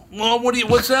 Well,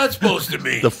 what's that supposed to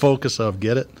mean? The focus of,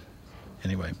 get it?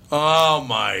 Anyway. Oh,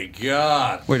 my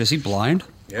God. Wait, is he blind?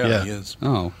 Yeah, he is.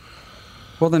 Oh.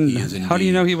 Well, then, He is how do you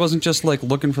indeed. know he wasn't just,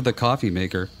 looking for the coffee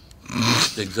maker?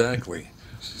 Exactly.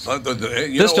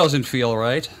 This doesn't feel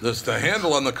right. The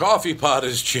handle on the coffee pot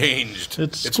has changed.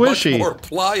 It's It's squishy. much more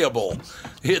pliable.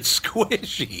 It's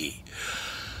squishy.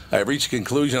 I have reached a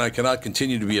conclusion I cannot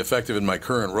continue to be effective in my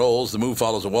current roles. The move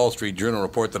follows a Wall Street Journal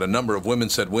report that a number of women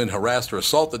said Wynn harassed or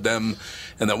assaulted them,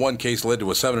 and that one case led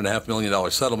to a $7.5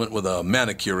 million settlement with a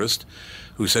manicurist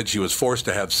who said she was forced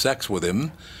to have sex with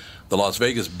him. The Las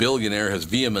Vegas billionaire has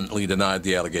vehemently denied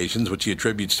the allegations, which he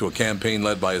attributes to a campaign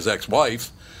led by his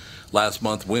ex-wife. Last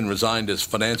month, Wynn resigned as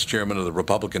finance chairman of the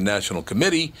Republican National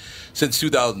Committee. Since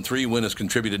 2003, Wynn has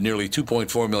contributed nearly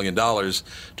 $2.4 million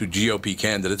to GOP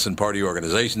candidates and party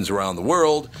organizations around the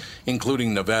world,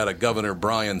 including Nevada Governor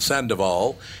Brian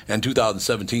Sandoval and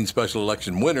 2017 special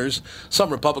election winners. Some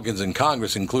Republicans in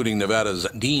Congress, including Nevada's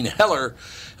Dean Heller,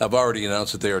 have already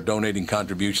announced that they are donating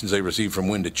contributions they received from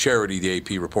Wynn to charity, the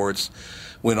AP reports.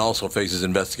 Wynn also faces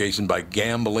investigation by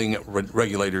gambling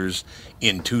regulators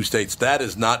in 2 states. That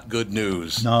is not good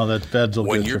news. No, that feds will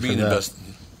When get you're you for being that.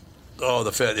 investigated. Oh,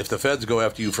 if the feds go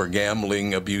after you for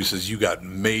gambling abuses, you got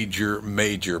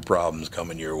major problems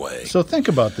coming your way. So think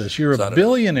about this. You're So I a don't-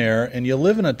 billionaire, and you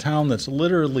live in a town that's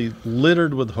literally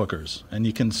littered with hookers, and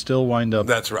you can still wind up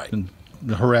That's right.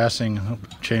 harassing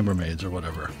chambermaids or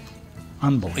whatever.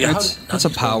 Unbelievable. Yeah, That's a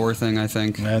power thing, I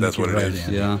think. I think That's what you're it right, is.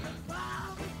 Andy. Yeah.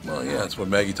 Well, yeah, that's what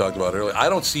Maggie talked about earlier. I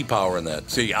don't see power in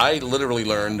that. See, I literally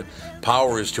learned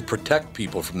power is to protect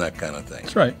people from that kind of thing.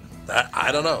 That's right.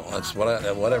 I don't know. That's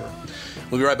whatever.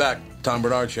 We'll be right back. Tom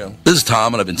Bernard Show. This is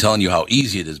Tom, and I've been telling you how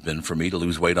easy it has been for me to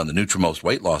lose weight on the Nutrimost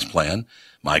weight loss plan.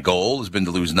 My goal has been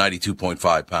to lose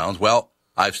 92.5 pounds. Well,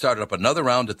 I've started up another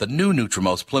round at the new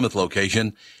Nutrimost Plymouth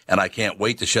location, and I can't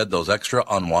wait to shed those extra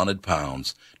unwanted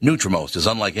pounds. Nutrimost is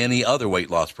unlike any other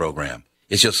weight loss program.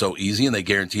 It's just so easy, and they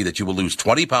guarantee that you will lose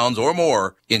 20 pounds or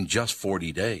more in just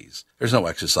 40 days. There's no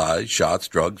exercise, shots,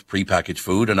 drugs, prepackaged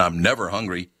food, and I'm never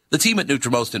hungry. The team at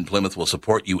Nutrimost in Plymouth will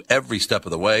support you every step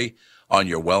of the way on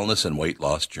your wellness and weight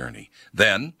loss journey.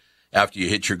 Then, after you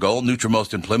hit your goal,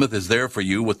 Nutrimost in Plymouth is there for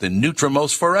you with the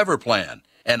Nutrimost Forever Plan,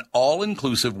 an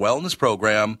all-inclusive wellness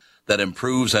program that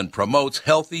improves and promotes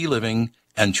healthy living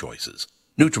and choices.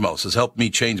 Nutrimos has helped me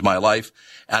change my life,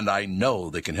 and I know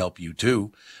they can help you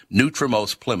too.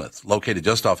 Nutrimos Plymouth, located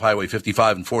just off Highway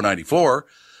 55 and 494.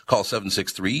 Call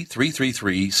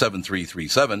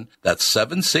 763-333-7337. That's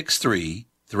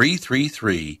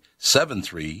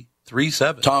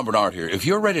 763-333-7337. Tom Bernard here. If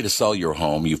you're ready to sell your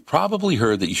home, you've probably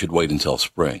heard that you should wait until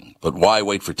spring. But why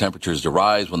wait for temperatures to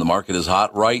rise when the market is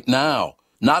hot right now?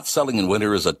 Not selling in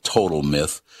winter is a total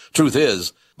myth. Truth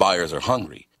is, buyers are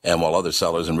hungry. And while other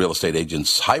sellers and real estate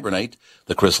agents hibernate,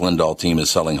 the Chris Lindahl team is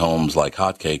selling homes like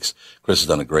hotcakes. Chris has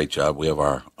done a great job. We have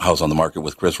our house on the market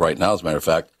with Chris right now, as a matter of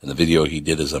fact, and the video he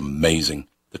did is amazing.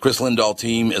 The Chris Lindahl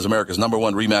team is America's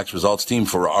 #1 RE/MAX results team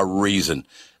for a reason.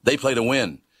 They play to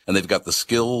win, and they've got the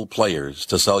skilled players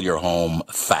to sell your home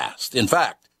fast. In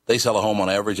fact, they sell a home on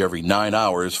average every 9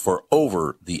 hours for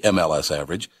over the MLS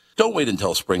average. Don't wait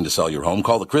until spring to sell your home.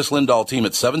 Call the Chris Lindahl team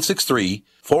at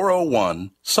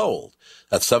 763-401-SOLD.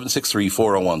 That's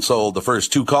 763-401-SOLD. The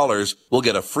first 2 callers will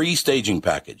get a free staging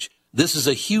package. This is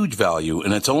a huge value,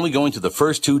 and it's only going to the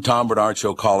first 2 Tom Bernard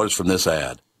Show callers from this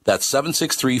ad. That's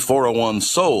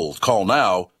 763-401-SOLD. Call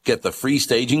now, get the free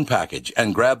staging package,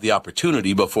 and grab the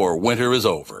opportunity before winter is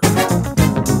over. Trying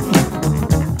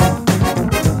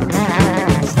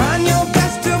your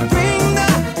best to bring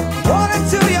the water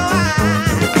to your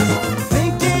eyes,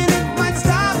 thinking it might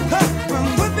stop her from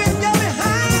whipping you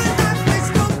behind. That place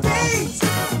don't taste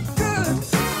good.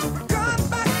 Come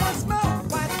back once more.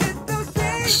 Why did those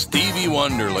days? Stevie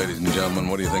Wonder, ladies and gentlemen.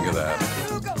 What do you think of that?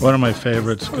 One of my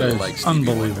favorites. really Guys, like Stevie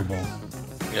unbelievable.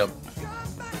 Yep.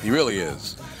 He really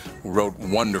is. Wrote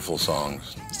wonderful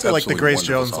songs. Still like the Absolutely Grace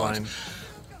wonderful Jones songs. line.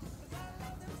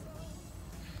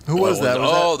 Who was that?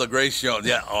 Was the Grace Jones.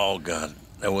 Yeah. Oh, God.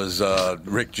 That was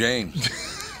Rick James.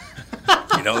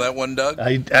 You know that one, Doug?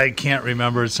 I can't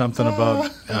remember. It's something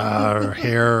about her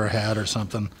hair or hat or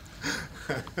something.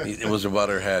 It was about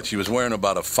her hat. She was wearing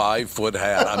about a 5-foot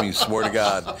hat. I mean, swear to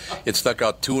God, it stuck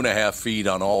out 2.5 feet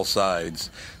on all sides.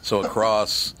 So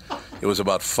across, it was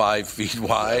about 5 feet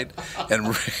wide.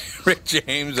 And Rick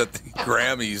James at the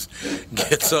Grammys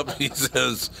gets up and he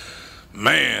says,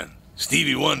 "Man,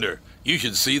 Stevie Wonder, you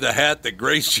should see the hat that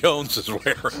Grace Jones is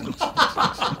wearing."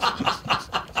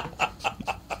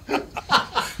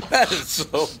 That is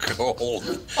so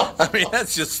cold. I mean,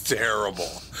 that's just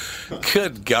terrible.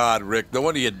 Good God, Rick. No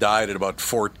wonder you died at about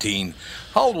 14.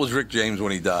 How old was Rick James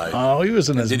when he died? Oh, he was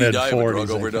in his Did he die of a mid-40s, drug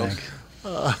overdose?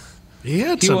 I think. He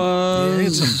had some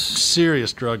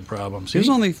serious drug problems. He was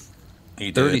only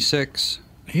He did. 36.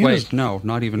 He Wait, was- no,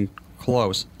 not even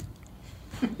close.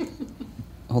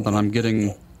 Hold on, I'm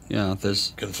getting... Yeah,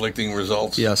 there's... Conflicting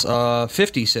results? Yes,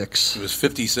 56. He was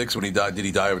 56 when he died. Did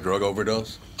he die of a drug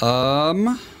overdose?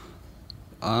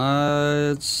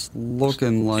 It's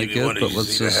looking like Stevie it, Wonder, but you let's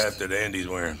see the hat just... that Andy's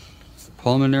wearing.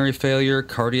 Pulmonary failure,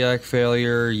 cardiac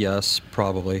failure, yes,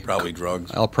 probably. Probably drugs.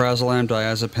 Alprazolam,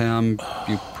 diazepam,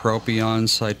 bupropion,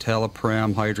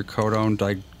 citalopram, hydrocodone,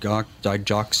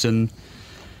 digoxin.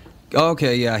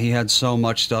 Okay, yeah, he had so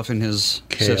much stuff in his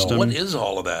system. What is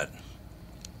all of that?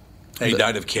 He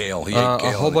died of kale. He ate kale.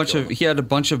 A whole bunch of. He had a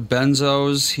bunch of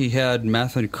benzos. He had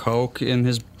meth and coke in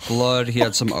his blood. He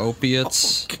had some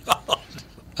opiates.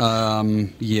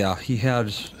 Yeah, he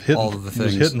had all of the He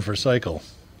was things. hitting for cycle.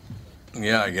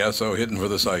 Yeah, I guess so. Hitting for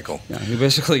the cycle. Yeah, he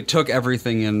basically took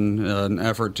everything in an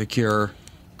effort to cure.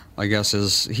 I guess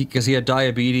because he had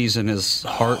diabetes and his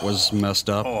heart was messed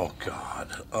up. Oh God.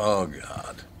 Oh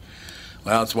God.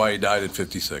 Well, that's why he died at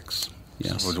 56.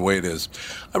 Yes. That's the way it is.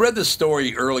 I read this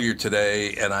story earlier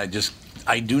today, and I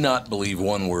do not believe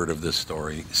one word of this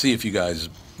story. See if you guys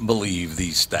believe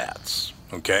these stats.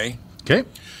 Okay. Okay.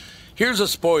 Here's a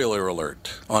spoiler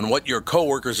alert on what your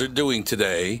coworkers are doing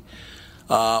today.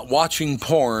 Watching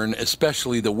porn,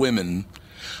 especially the women.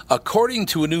 According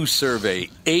to a new survey,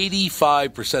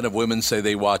 85% of women say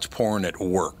they watch porn at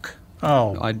work.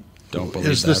 Oh, I don't believe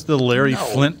is this that. the Larry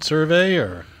Flint survey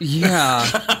or? Yeah,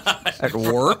 at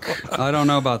work? I don't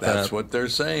know about That's that. what they're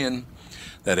saying.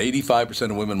 That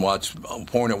 85% of women watch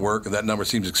porn at work, and that number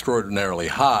seems extraordinarily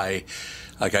high.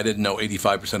 Like, I didn't know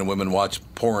 85% of women watch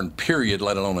porn, period,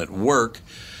 let alone at work.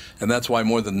 And that's why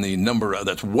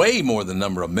that's way more than the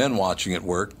number of men watching at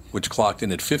work, which clocked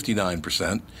in at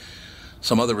 59%.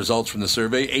 Some other results from the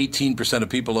survey, 18% of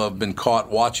people have been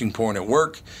caught watching porn at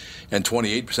work, and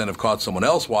 28% have caught someone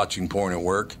else watching porn at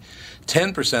work.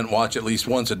 10% watch at least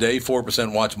once a day,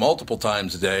 4% watch multiple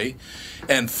times a day,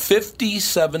 and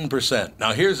 57%.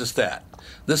 Now here's a stat.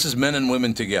 This is men and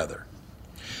women together.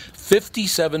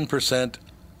 57%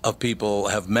 of people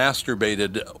have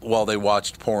masturbated while they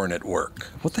watched porn at work.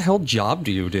 What the hell job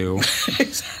do you do?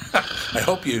 I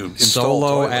hope you install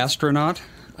Solo toilets. astronaut?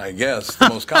 I guess. The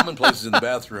most common place is in the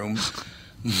bathroom,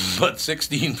 but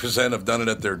 16% have done it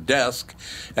at their desk,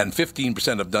 and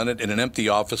 15% have done it in an empty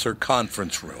office or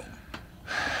conference room.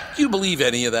 Do you believe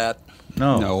any of that?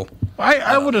 No.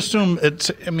 I would assume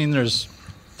there's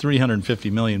 350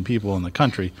 million people in the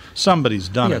country. Somebody's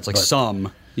done Yeah, it. it's like but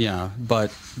some. Yeah,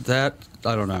 but that,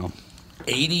 I don't know.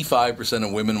 85%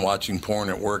 of women watching porn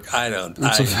at work.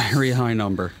 That's a very high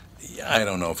number. I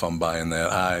don't know if I'm buying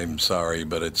that. I'm sorry,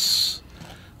 but it's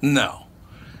no.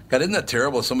 God, isn't that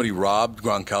terrible? Somebody robbed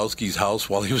Gronkowski's house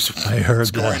while he was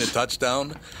scoring a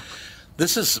touchdown.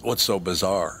 This is what's so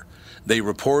bizarre. They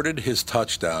reported his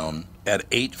touchdown at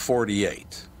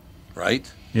 8:48,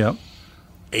 right? Yep.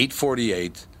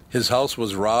 8:48. His house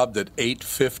was robbed at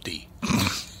 8:50.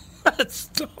 That's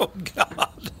oh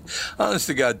God. Honest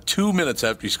to God, 2 minutes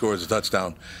after he scores a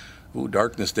touchdown. Ooh,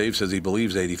 Darkness Dave says he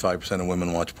believes 85% of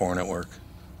women watch porn at work.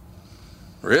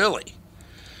 Really?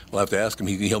 We'll have to ask him.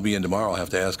 He'll be in tomorrow. I'll have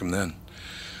to ask him then.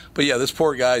 But yeah, this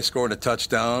poor guy scoring a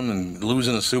touchdown and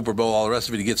losing the Super Bowl, all the rest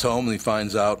of it. He gets home and he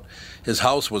finds out his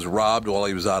house was robbed while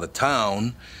he was out of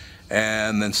town.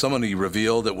 And then somebody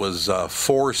revealed it was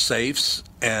 4 safes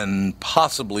and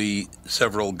possibly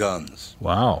several guns.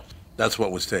 Wow. That's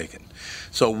what was taken.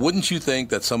 So wouldn't you think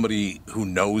that somebody who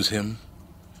knows him?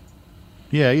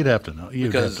 Yeah, you'd have to know.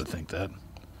 You'd Because have to think that.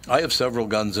 I have several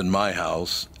guns in my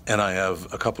house, and I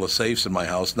have a couple of safes in my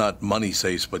house, not money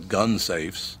safes, but gun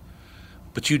safes.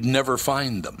 But you'd never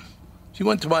find them. If you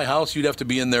went to my house, you'd have to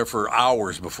be in there for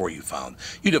hours before you found them.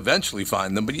 You'd eventually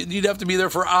find them, but you'd have to be there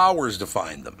for hours to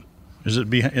find them. Is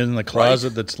it in the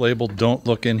closet that's labeled "Don't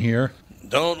look in here"?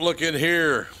 Don't look in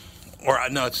here. Or,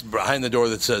 no, it's behind the door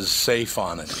that says safe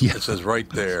on it. Yeah. It says right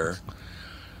there.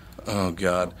 Oh,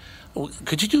 God.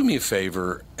 Could you do me a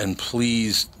favor and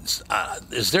please,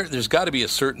 there's got to be a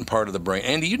certain part of the brain.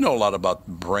 Andy, you know a lot about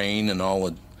brain and all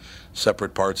the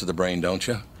separate parts of the brain, don't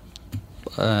you?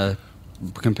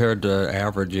 Compared to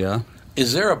average, yeah.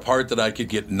 Is there a part that I could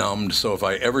get numbed so if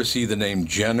I ever see the name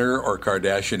Jenner or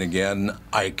Kardashian again,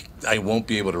 I won't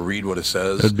be able to read what it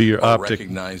says It'd be your or optic,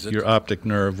 recognize it? your optic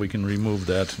nerve. We can remove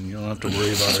that, and you don't have to worry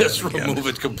about Just it again. remove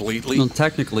it completely? Well,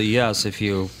 technically, yes, if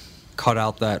you cut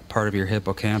out that part of your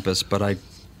hippocampus, but I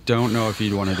don't know if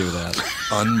you'd want to do that.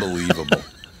 Unbelievable.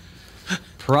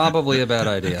 Probably a bad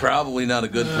idea. Probably not a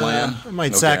good plan. I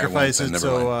might Okay, sacrifice I won't it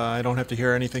then, never so mind. I don't have to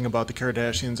hear anything about the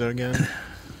Kardashians again.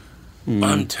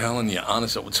 I'm telling you,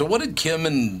 honestly. So what did Kim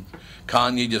and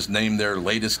Kanye just name their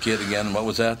latest kid again? What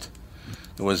was that?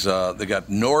 It was they got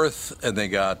North and they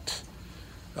got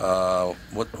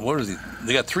what is it?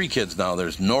 They got 3 kids now.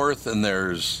 There's North and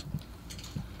there's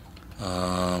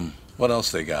what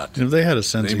else they got? If they had a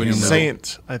sense of Anybody humor. know?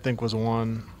 Saint, I think, was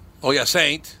one. Oh yeah,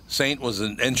 Saint. Saint was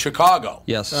in Chicago.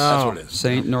 Yes. That's what it is.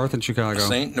 St. North in Chicago.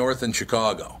 Saint North in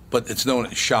Chicago, but it's known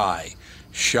as Shy.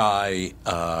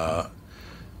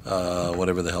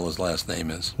 Whatever the hell his last name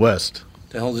is. West.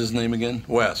 The hell's his name again?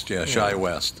 West, yeah, Shy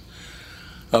West.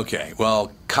 Okay,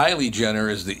 well, Kylie Jenner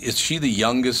is she the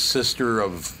youngest sister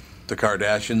of the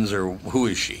Kardashians, or who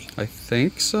is she? I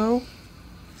think so.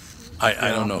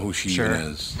 I don't know who she even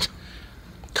is.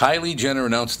 Kylie Jenner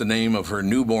announced the name of her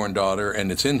newborn daughter,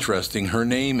 and it's interesting. Her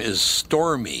name is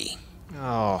Stormy.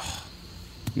 Oh,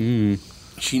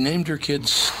 She named her kid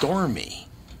Stormy.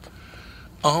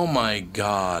 Oh, my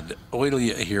God. Wait till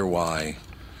you hear why.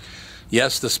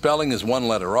 Yes, the spelling is 1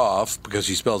 letter off because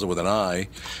she spells it with an I,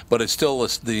 but it's still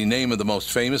the name of the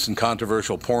most famous and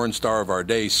controversial porn star of our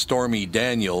day, Stormy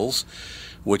Daniels,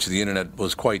 which the internet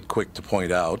was quite quick to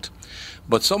point out.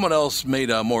 But someone else made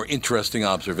a more interesting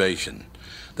observation.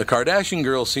 The Kardashian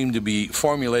girls seem to be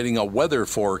formulating a weather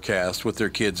forecast with their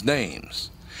kids'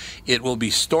 names. It will be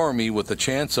stormy with a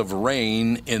chance of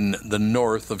rain in the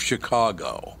north of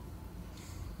Chicago.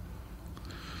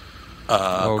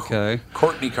 Okay.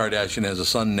 Kourtney Kardashian has a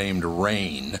son named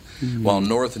Rain, while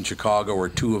North and Chicago are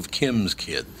 2 of Kim's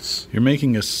kids. You're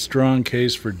making a strong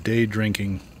case for day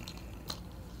drinking.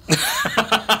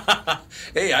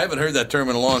 Hey, I haven't heard that term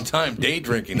in a long time. Day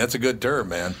drinking. That's a good term,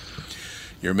 man.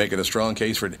 You're making a strong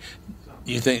case for.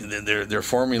 You think that they're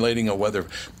formulating a weather?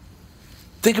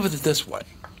 Think of it this way.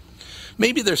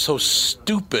 Maybe they're so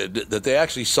stupid that they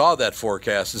actually saw that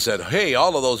forecast and said, "Hey,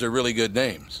 all of those are really good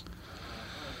names."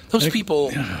 Those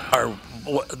people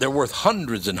they're worth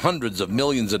hundreds and hundreds of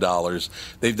millions of dollars.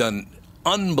 They've done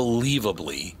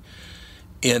unbelievably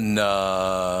in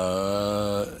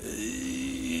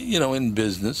in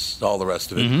business, all the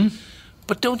rest of it. Mm-hmm.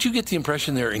 But don't you get the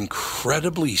impression they're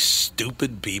incredibly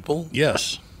stupid people?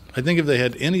 Yes. I think if they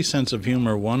had any sense of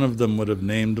humor, one of them would have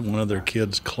named one of their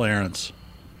kids Clarence.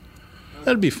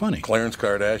 That'd be funny. Clarence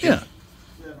Kardashian?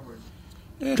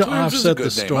 Yeah. Yeah, to Clarence is a offset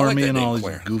good the name. I like Stormy that and name, all these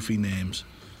Clarence. goofy names.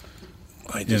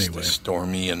 I just Anyway.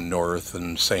 Stormy and North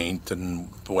and Saint and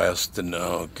West and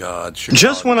oh God, Chicago.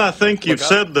 Just when I think you've Look,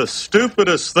 said the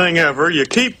stupidest thing ever, you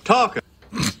keep talking.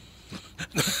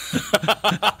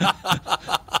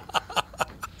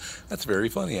 That's very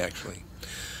funny, actually.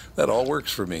 That all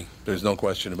works for me. There's no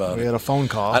question about We it. had a phone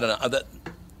call. I don't know.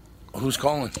 Who's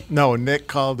calling? No, Nick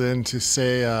called in to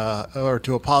say or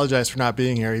to apologize for not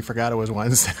being here. He forgot it was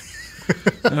Wednesday.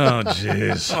 Oh,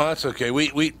 jeez. Oh, that's okay.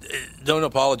 We don't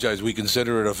apologize. We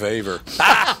consider it a favor.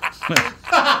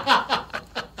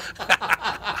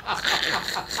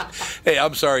 Hey,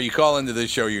 I'm sorry. You call into this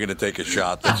show, you're going to take a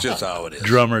shot. That's just how it is.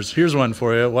 Drummers. Here's one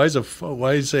for you. Why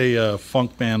is a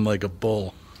funk band like a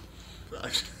bull?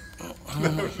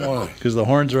 Because the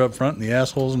horns are up front and the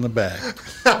asshole's in the back.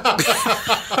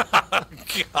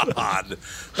 God,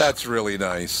 that's really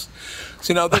nice.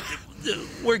 So,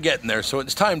 we're getting there, so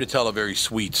it's time to tell a very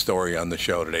sweet story on the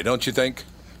show today, don't you think?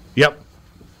 Yep.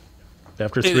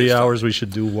 After It 3 is hours, time. we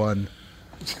should do one.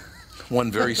 One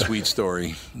very sweet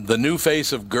story. The new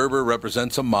face of Gerber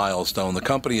represents a milestone. The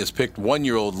company has picked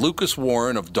 1-year-old Lucas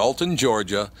Warren of Dalton,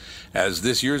 Georgia, as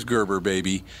this year's Gerber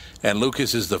baby, and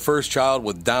Lucas is the first child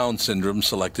with Down syndrome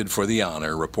selected for the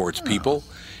honor, reports People.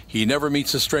 He never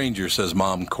meets a stranger, says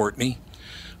Mom Courtney,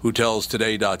 who tells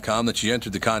Today.com that she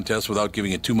entered the contest without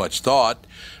giving it too much thought.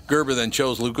 Gerber then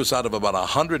chose Lucas out of about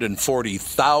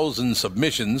 140,000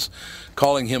 submissions,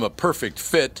 calling him a perfect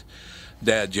fit.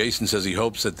 Dad Jason says he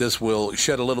hopes that this will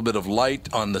shed a little bit of light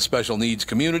on the special needs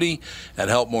community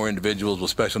and help more individuals with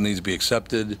special needs be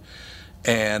accepted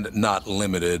and not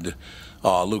limited.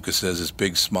 Lucas says his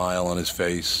big smile on his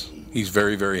face. He's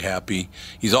very, very happy.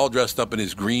 He's all dressed up in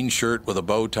his green shirt with a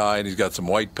bow tie, and he's got some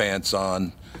white pants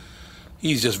on.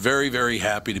 He's just very, very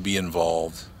happy to be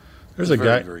involved. There's It's a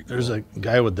very, guy. very cool. There's a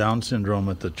guy with Down syndrome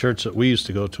at the church that we used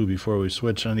to go to before we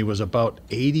switched, and he was about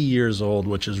 80 years old,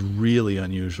 which is really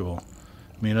unusual.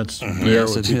 I mean, it's rare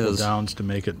Yes, with it people with is. Downs to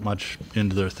make it much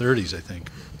into their 30s, I think.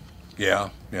 Yeah,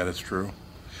 that's true.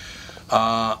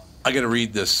 I got to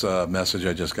read this message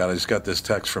I just got. I just got this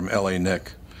text from L.A.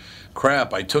 Nick.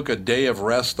 Crap, I took a day of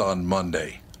rest on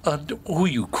Monday. Who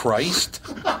you, Christ?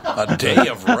 A day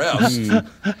of rest?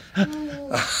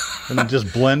 And it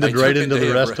just blended I right took a into day the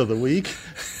of rest rest. of the week.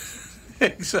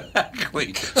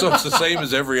 Exactly. So it's the same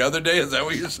as every other day? Is that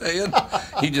what you're saying?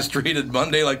 He just treated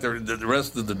Monday like the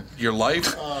rest of your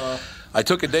life? I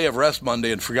took a day of rest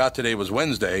Monday and forgot today was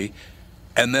Wednesday.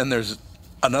 And then there's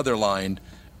another line.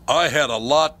 I had a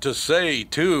lot to say,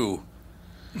 too.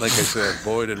 Like I said,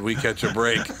 boy, did we catch a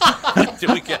break.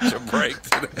 Did we catch a break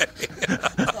today?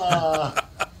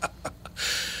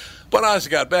 But honestly,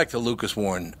 got back to Lucas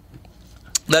Warren.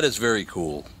 That is very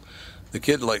cool. The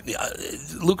kid,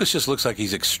 Lucas just looks like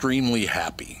he's extremely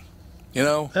happy. You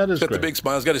know? That is He's got great. the big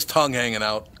smile. He's got his tongue hanging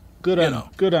out. Good You on know.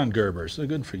 good on Gerber. So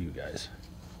good for you guys.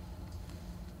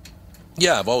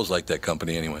 Yeah, I've always liked that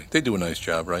company anyway. They do a nice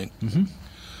job, right? Mm-hmm.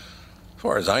 As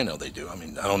far as I know, they do. I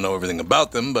mean, I don't know everything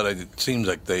about them, but it seems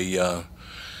like they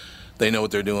know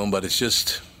what they're doing. But it's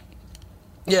just,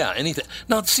 yeah, anything.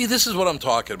 Now, see, this is what I'm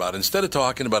talking about. Instead of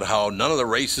talking about how none of the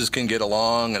races can get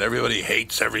along and everybody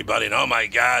hates everybody and, oh, my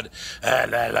God, la,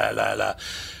 la, la, la.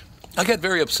 I got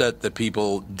very upset that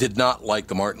people did not like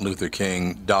the Martin Luther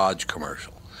King Dodge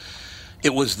commercial.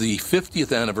 It was the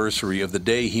 50th anniversary of the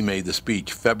day he made the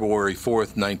speech, February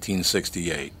 4th,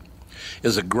 1968. It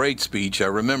was a great speech. I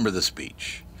remember the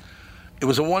speech. It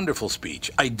was a wonderful speech.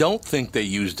 I don't think they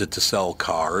used it to sell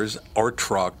cars or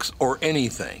trucks or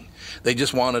anything. They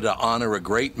just wanted to honor a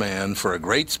great man for a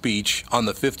great speech on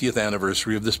the 50th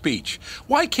anniversary of the speech.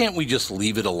 Why can't we just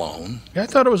leave it alone? Yeah, I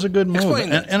thought it was a good move. Explain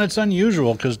that. And it's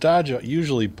unusual because Dodge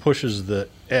usually pushes the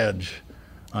edge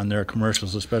on their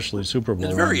commercials, especially Super Bowl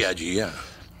It's very ones. edgy, yeah.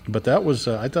 But that was,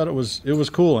 I thought it was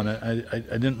cool, and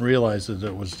I didn't realize that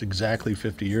it was exactly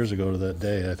 50 years ago to that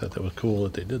day. I thought that was cool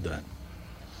that they did that.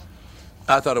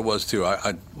 I thought it was too.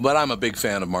 But I'm a big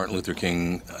fan of Martin Luther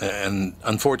King, and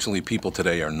unfortunately, people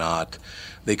today are not.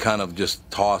 They kind of just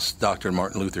toss Dr.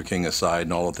 Martin Luther King aside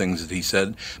and all the things that he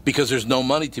said because there's no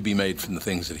money to be made from the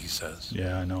things that he says.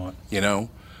 Yeah, I know it. You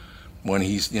know, when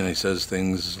he says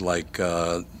things like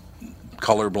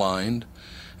colorblind,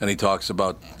 and he talks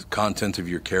about the content of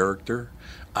your character.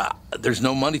 There's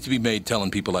no money to be made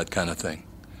telling people that kind of thing.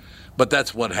 But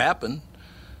that's what happened.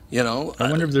 You know, I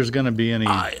wonder if there's going to be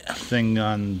anything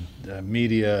on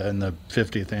media in the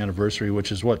 50th anniversary,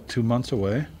 which is, 2 months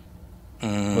away?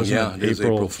 Yeah, it is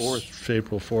April 4th.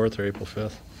 April 4th or April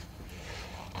 5th?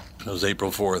 It was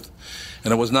April 4th.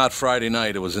 And it was not Friday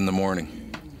night, it was in the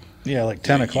morning. Yeah, like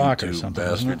 10 o'clock or You something,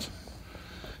 bastards. wasn't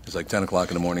it? It's like 10 o'clock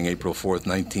in the morning, April 4th,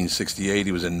 1968.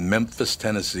 He was in Memphis,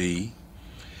 Tennessee,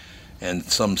 and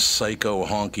some psycho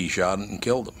honky shot him and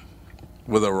killed him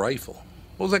with a rifle.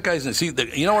 What was that guy's name? See,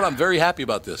 you know what? I'm very happy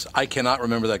about this. I cannot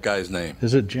remember that guy's name.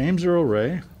 Is it James Earl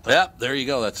Ray? Yeah, there you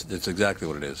go. That's exactly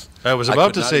what it is. I was about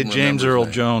could to not say even James remember Earl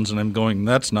his name. Jones, and I'm going,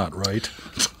 that's not right.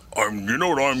 You know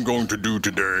what I'm going to do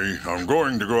today? I'm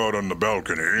going to go out on the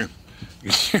balcony. You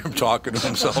hear him talking to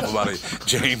himself about it.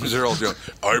 James Earl Jones.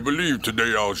 I believe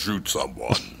today I'll shoot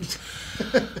someone.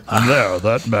 There,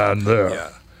 that man there. Yeah.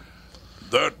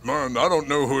 That man, I don't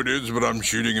know who it is, but I'm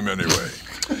shooting him anyway.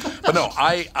 But no,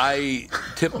 I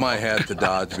tip my hat to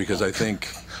Dodge because I think,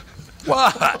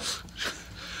 what?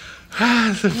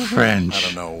 The French. I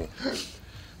don't know.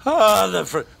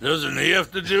 Doesn't he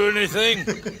have to do anything?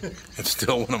 It's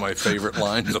still one of my favorite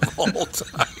lines of all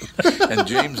time. And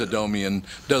James Adomian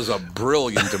does a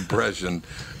brilliant impression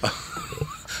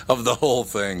of the whole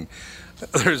thing.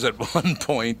 There's at one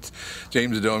point,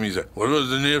 James Adomian said, well,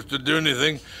 doesn't he have to do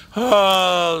anything?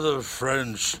 The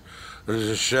French. There's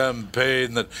a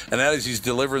champagne. And as he's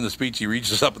delivering the speech, he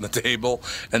reaches up on the table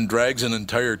and drags an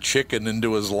entire chicken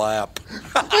into his lap.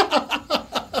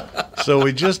 So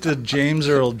we just did James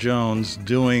Earl Jones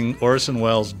doing Orson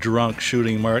Welles drunk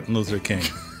shooting Martin Luther King.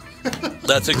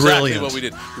 That's exactly Brilliant. what we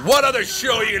did. What other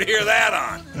show you could hear that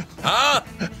on? Huh?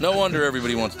 No wonder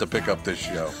everybody wants to pick up this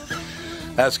show.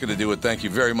 That's going to do it. Thank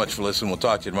you very much for listening. We'll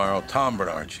talk to you tomorrow. Tom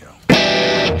Bernard Show.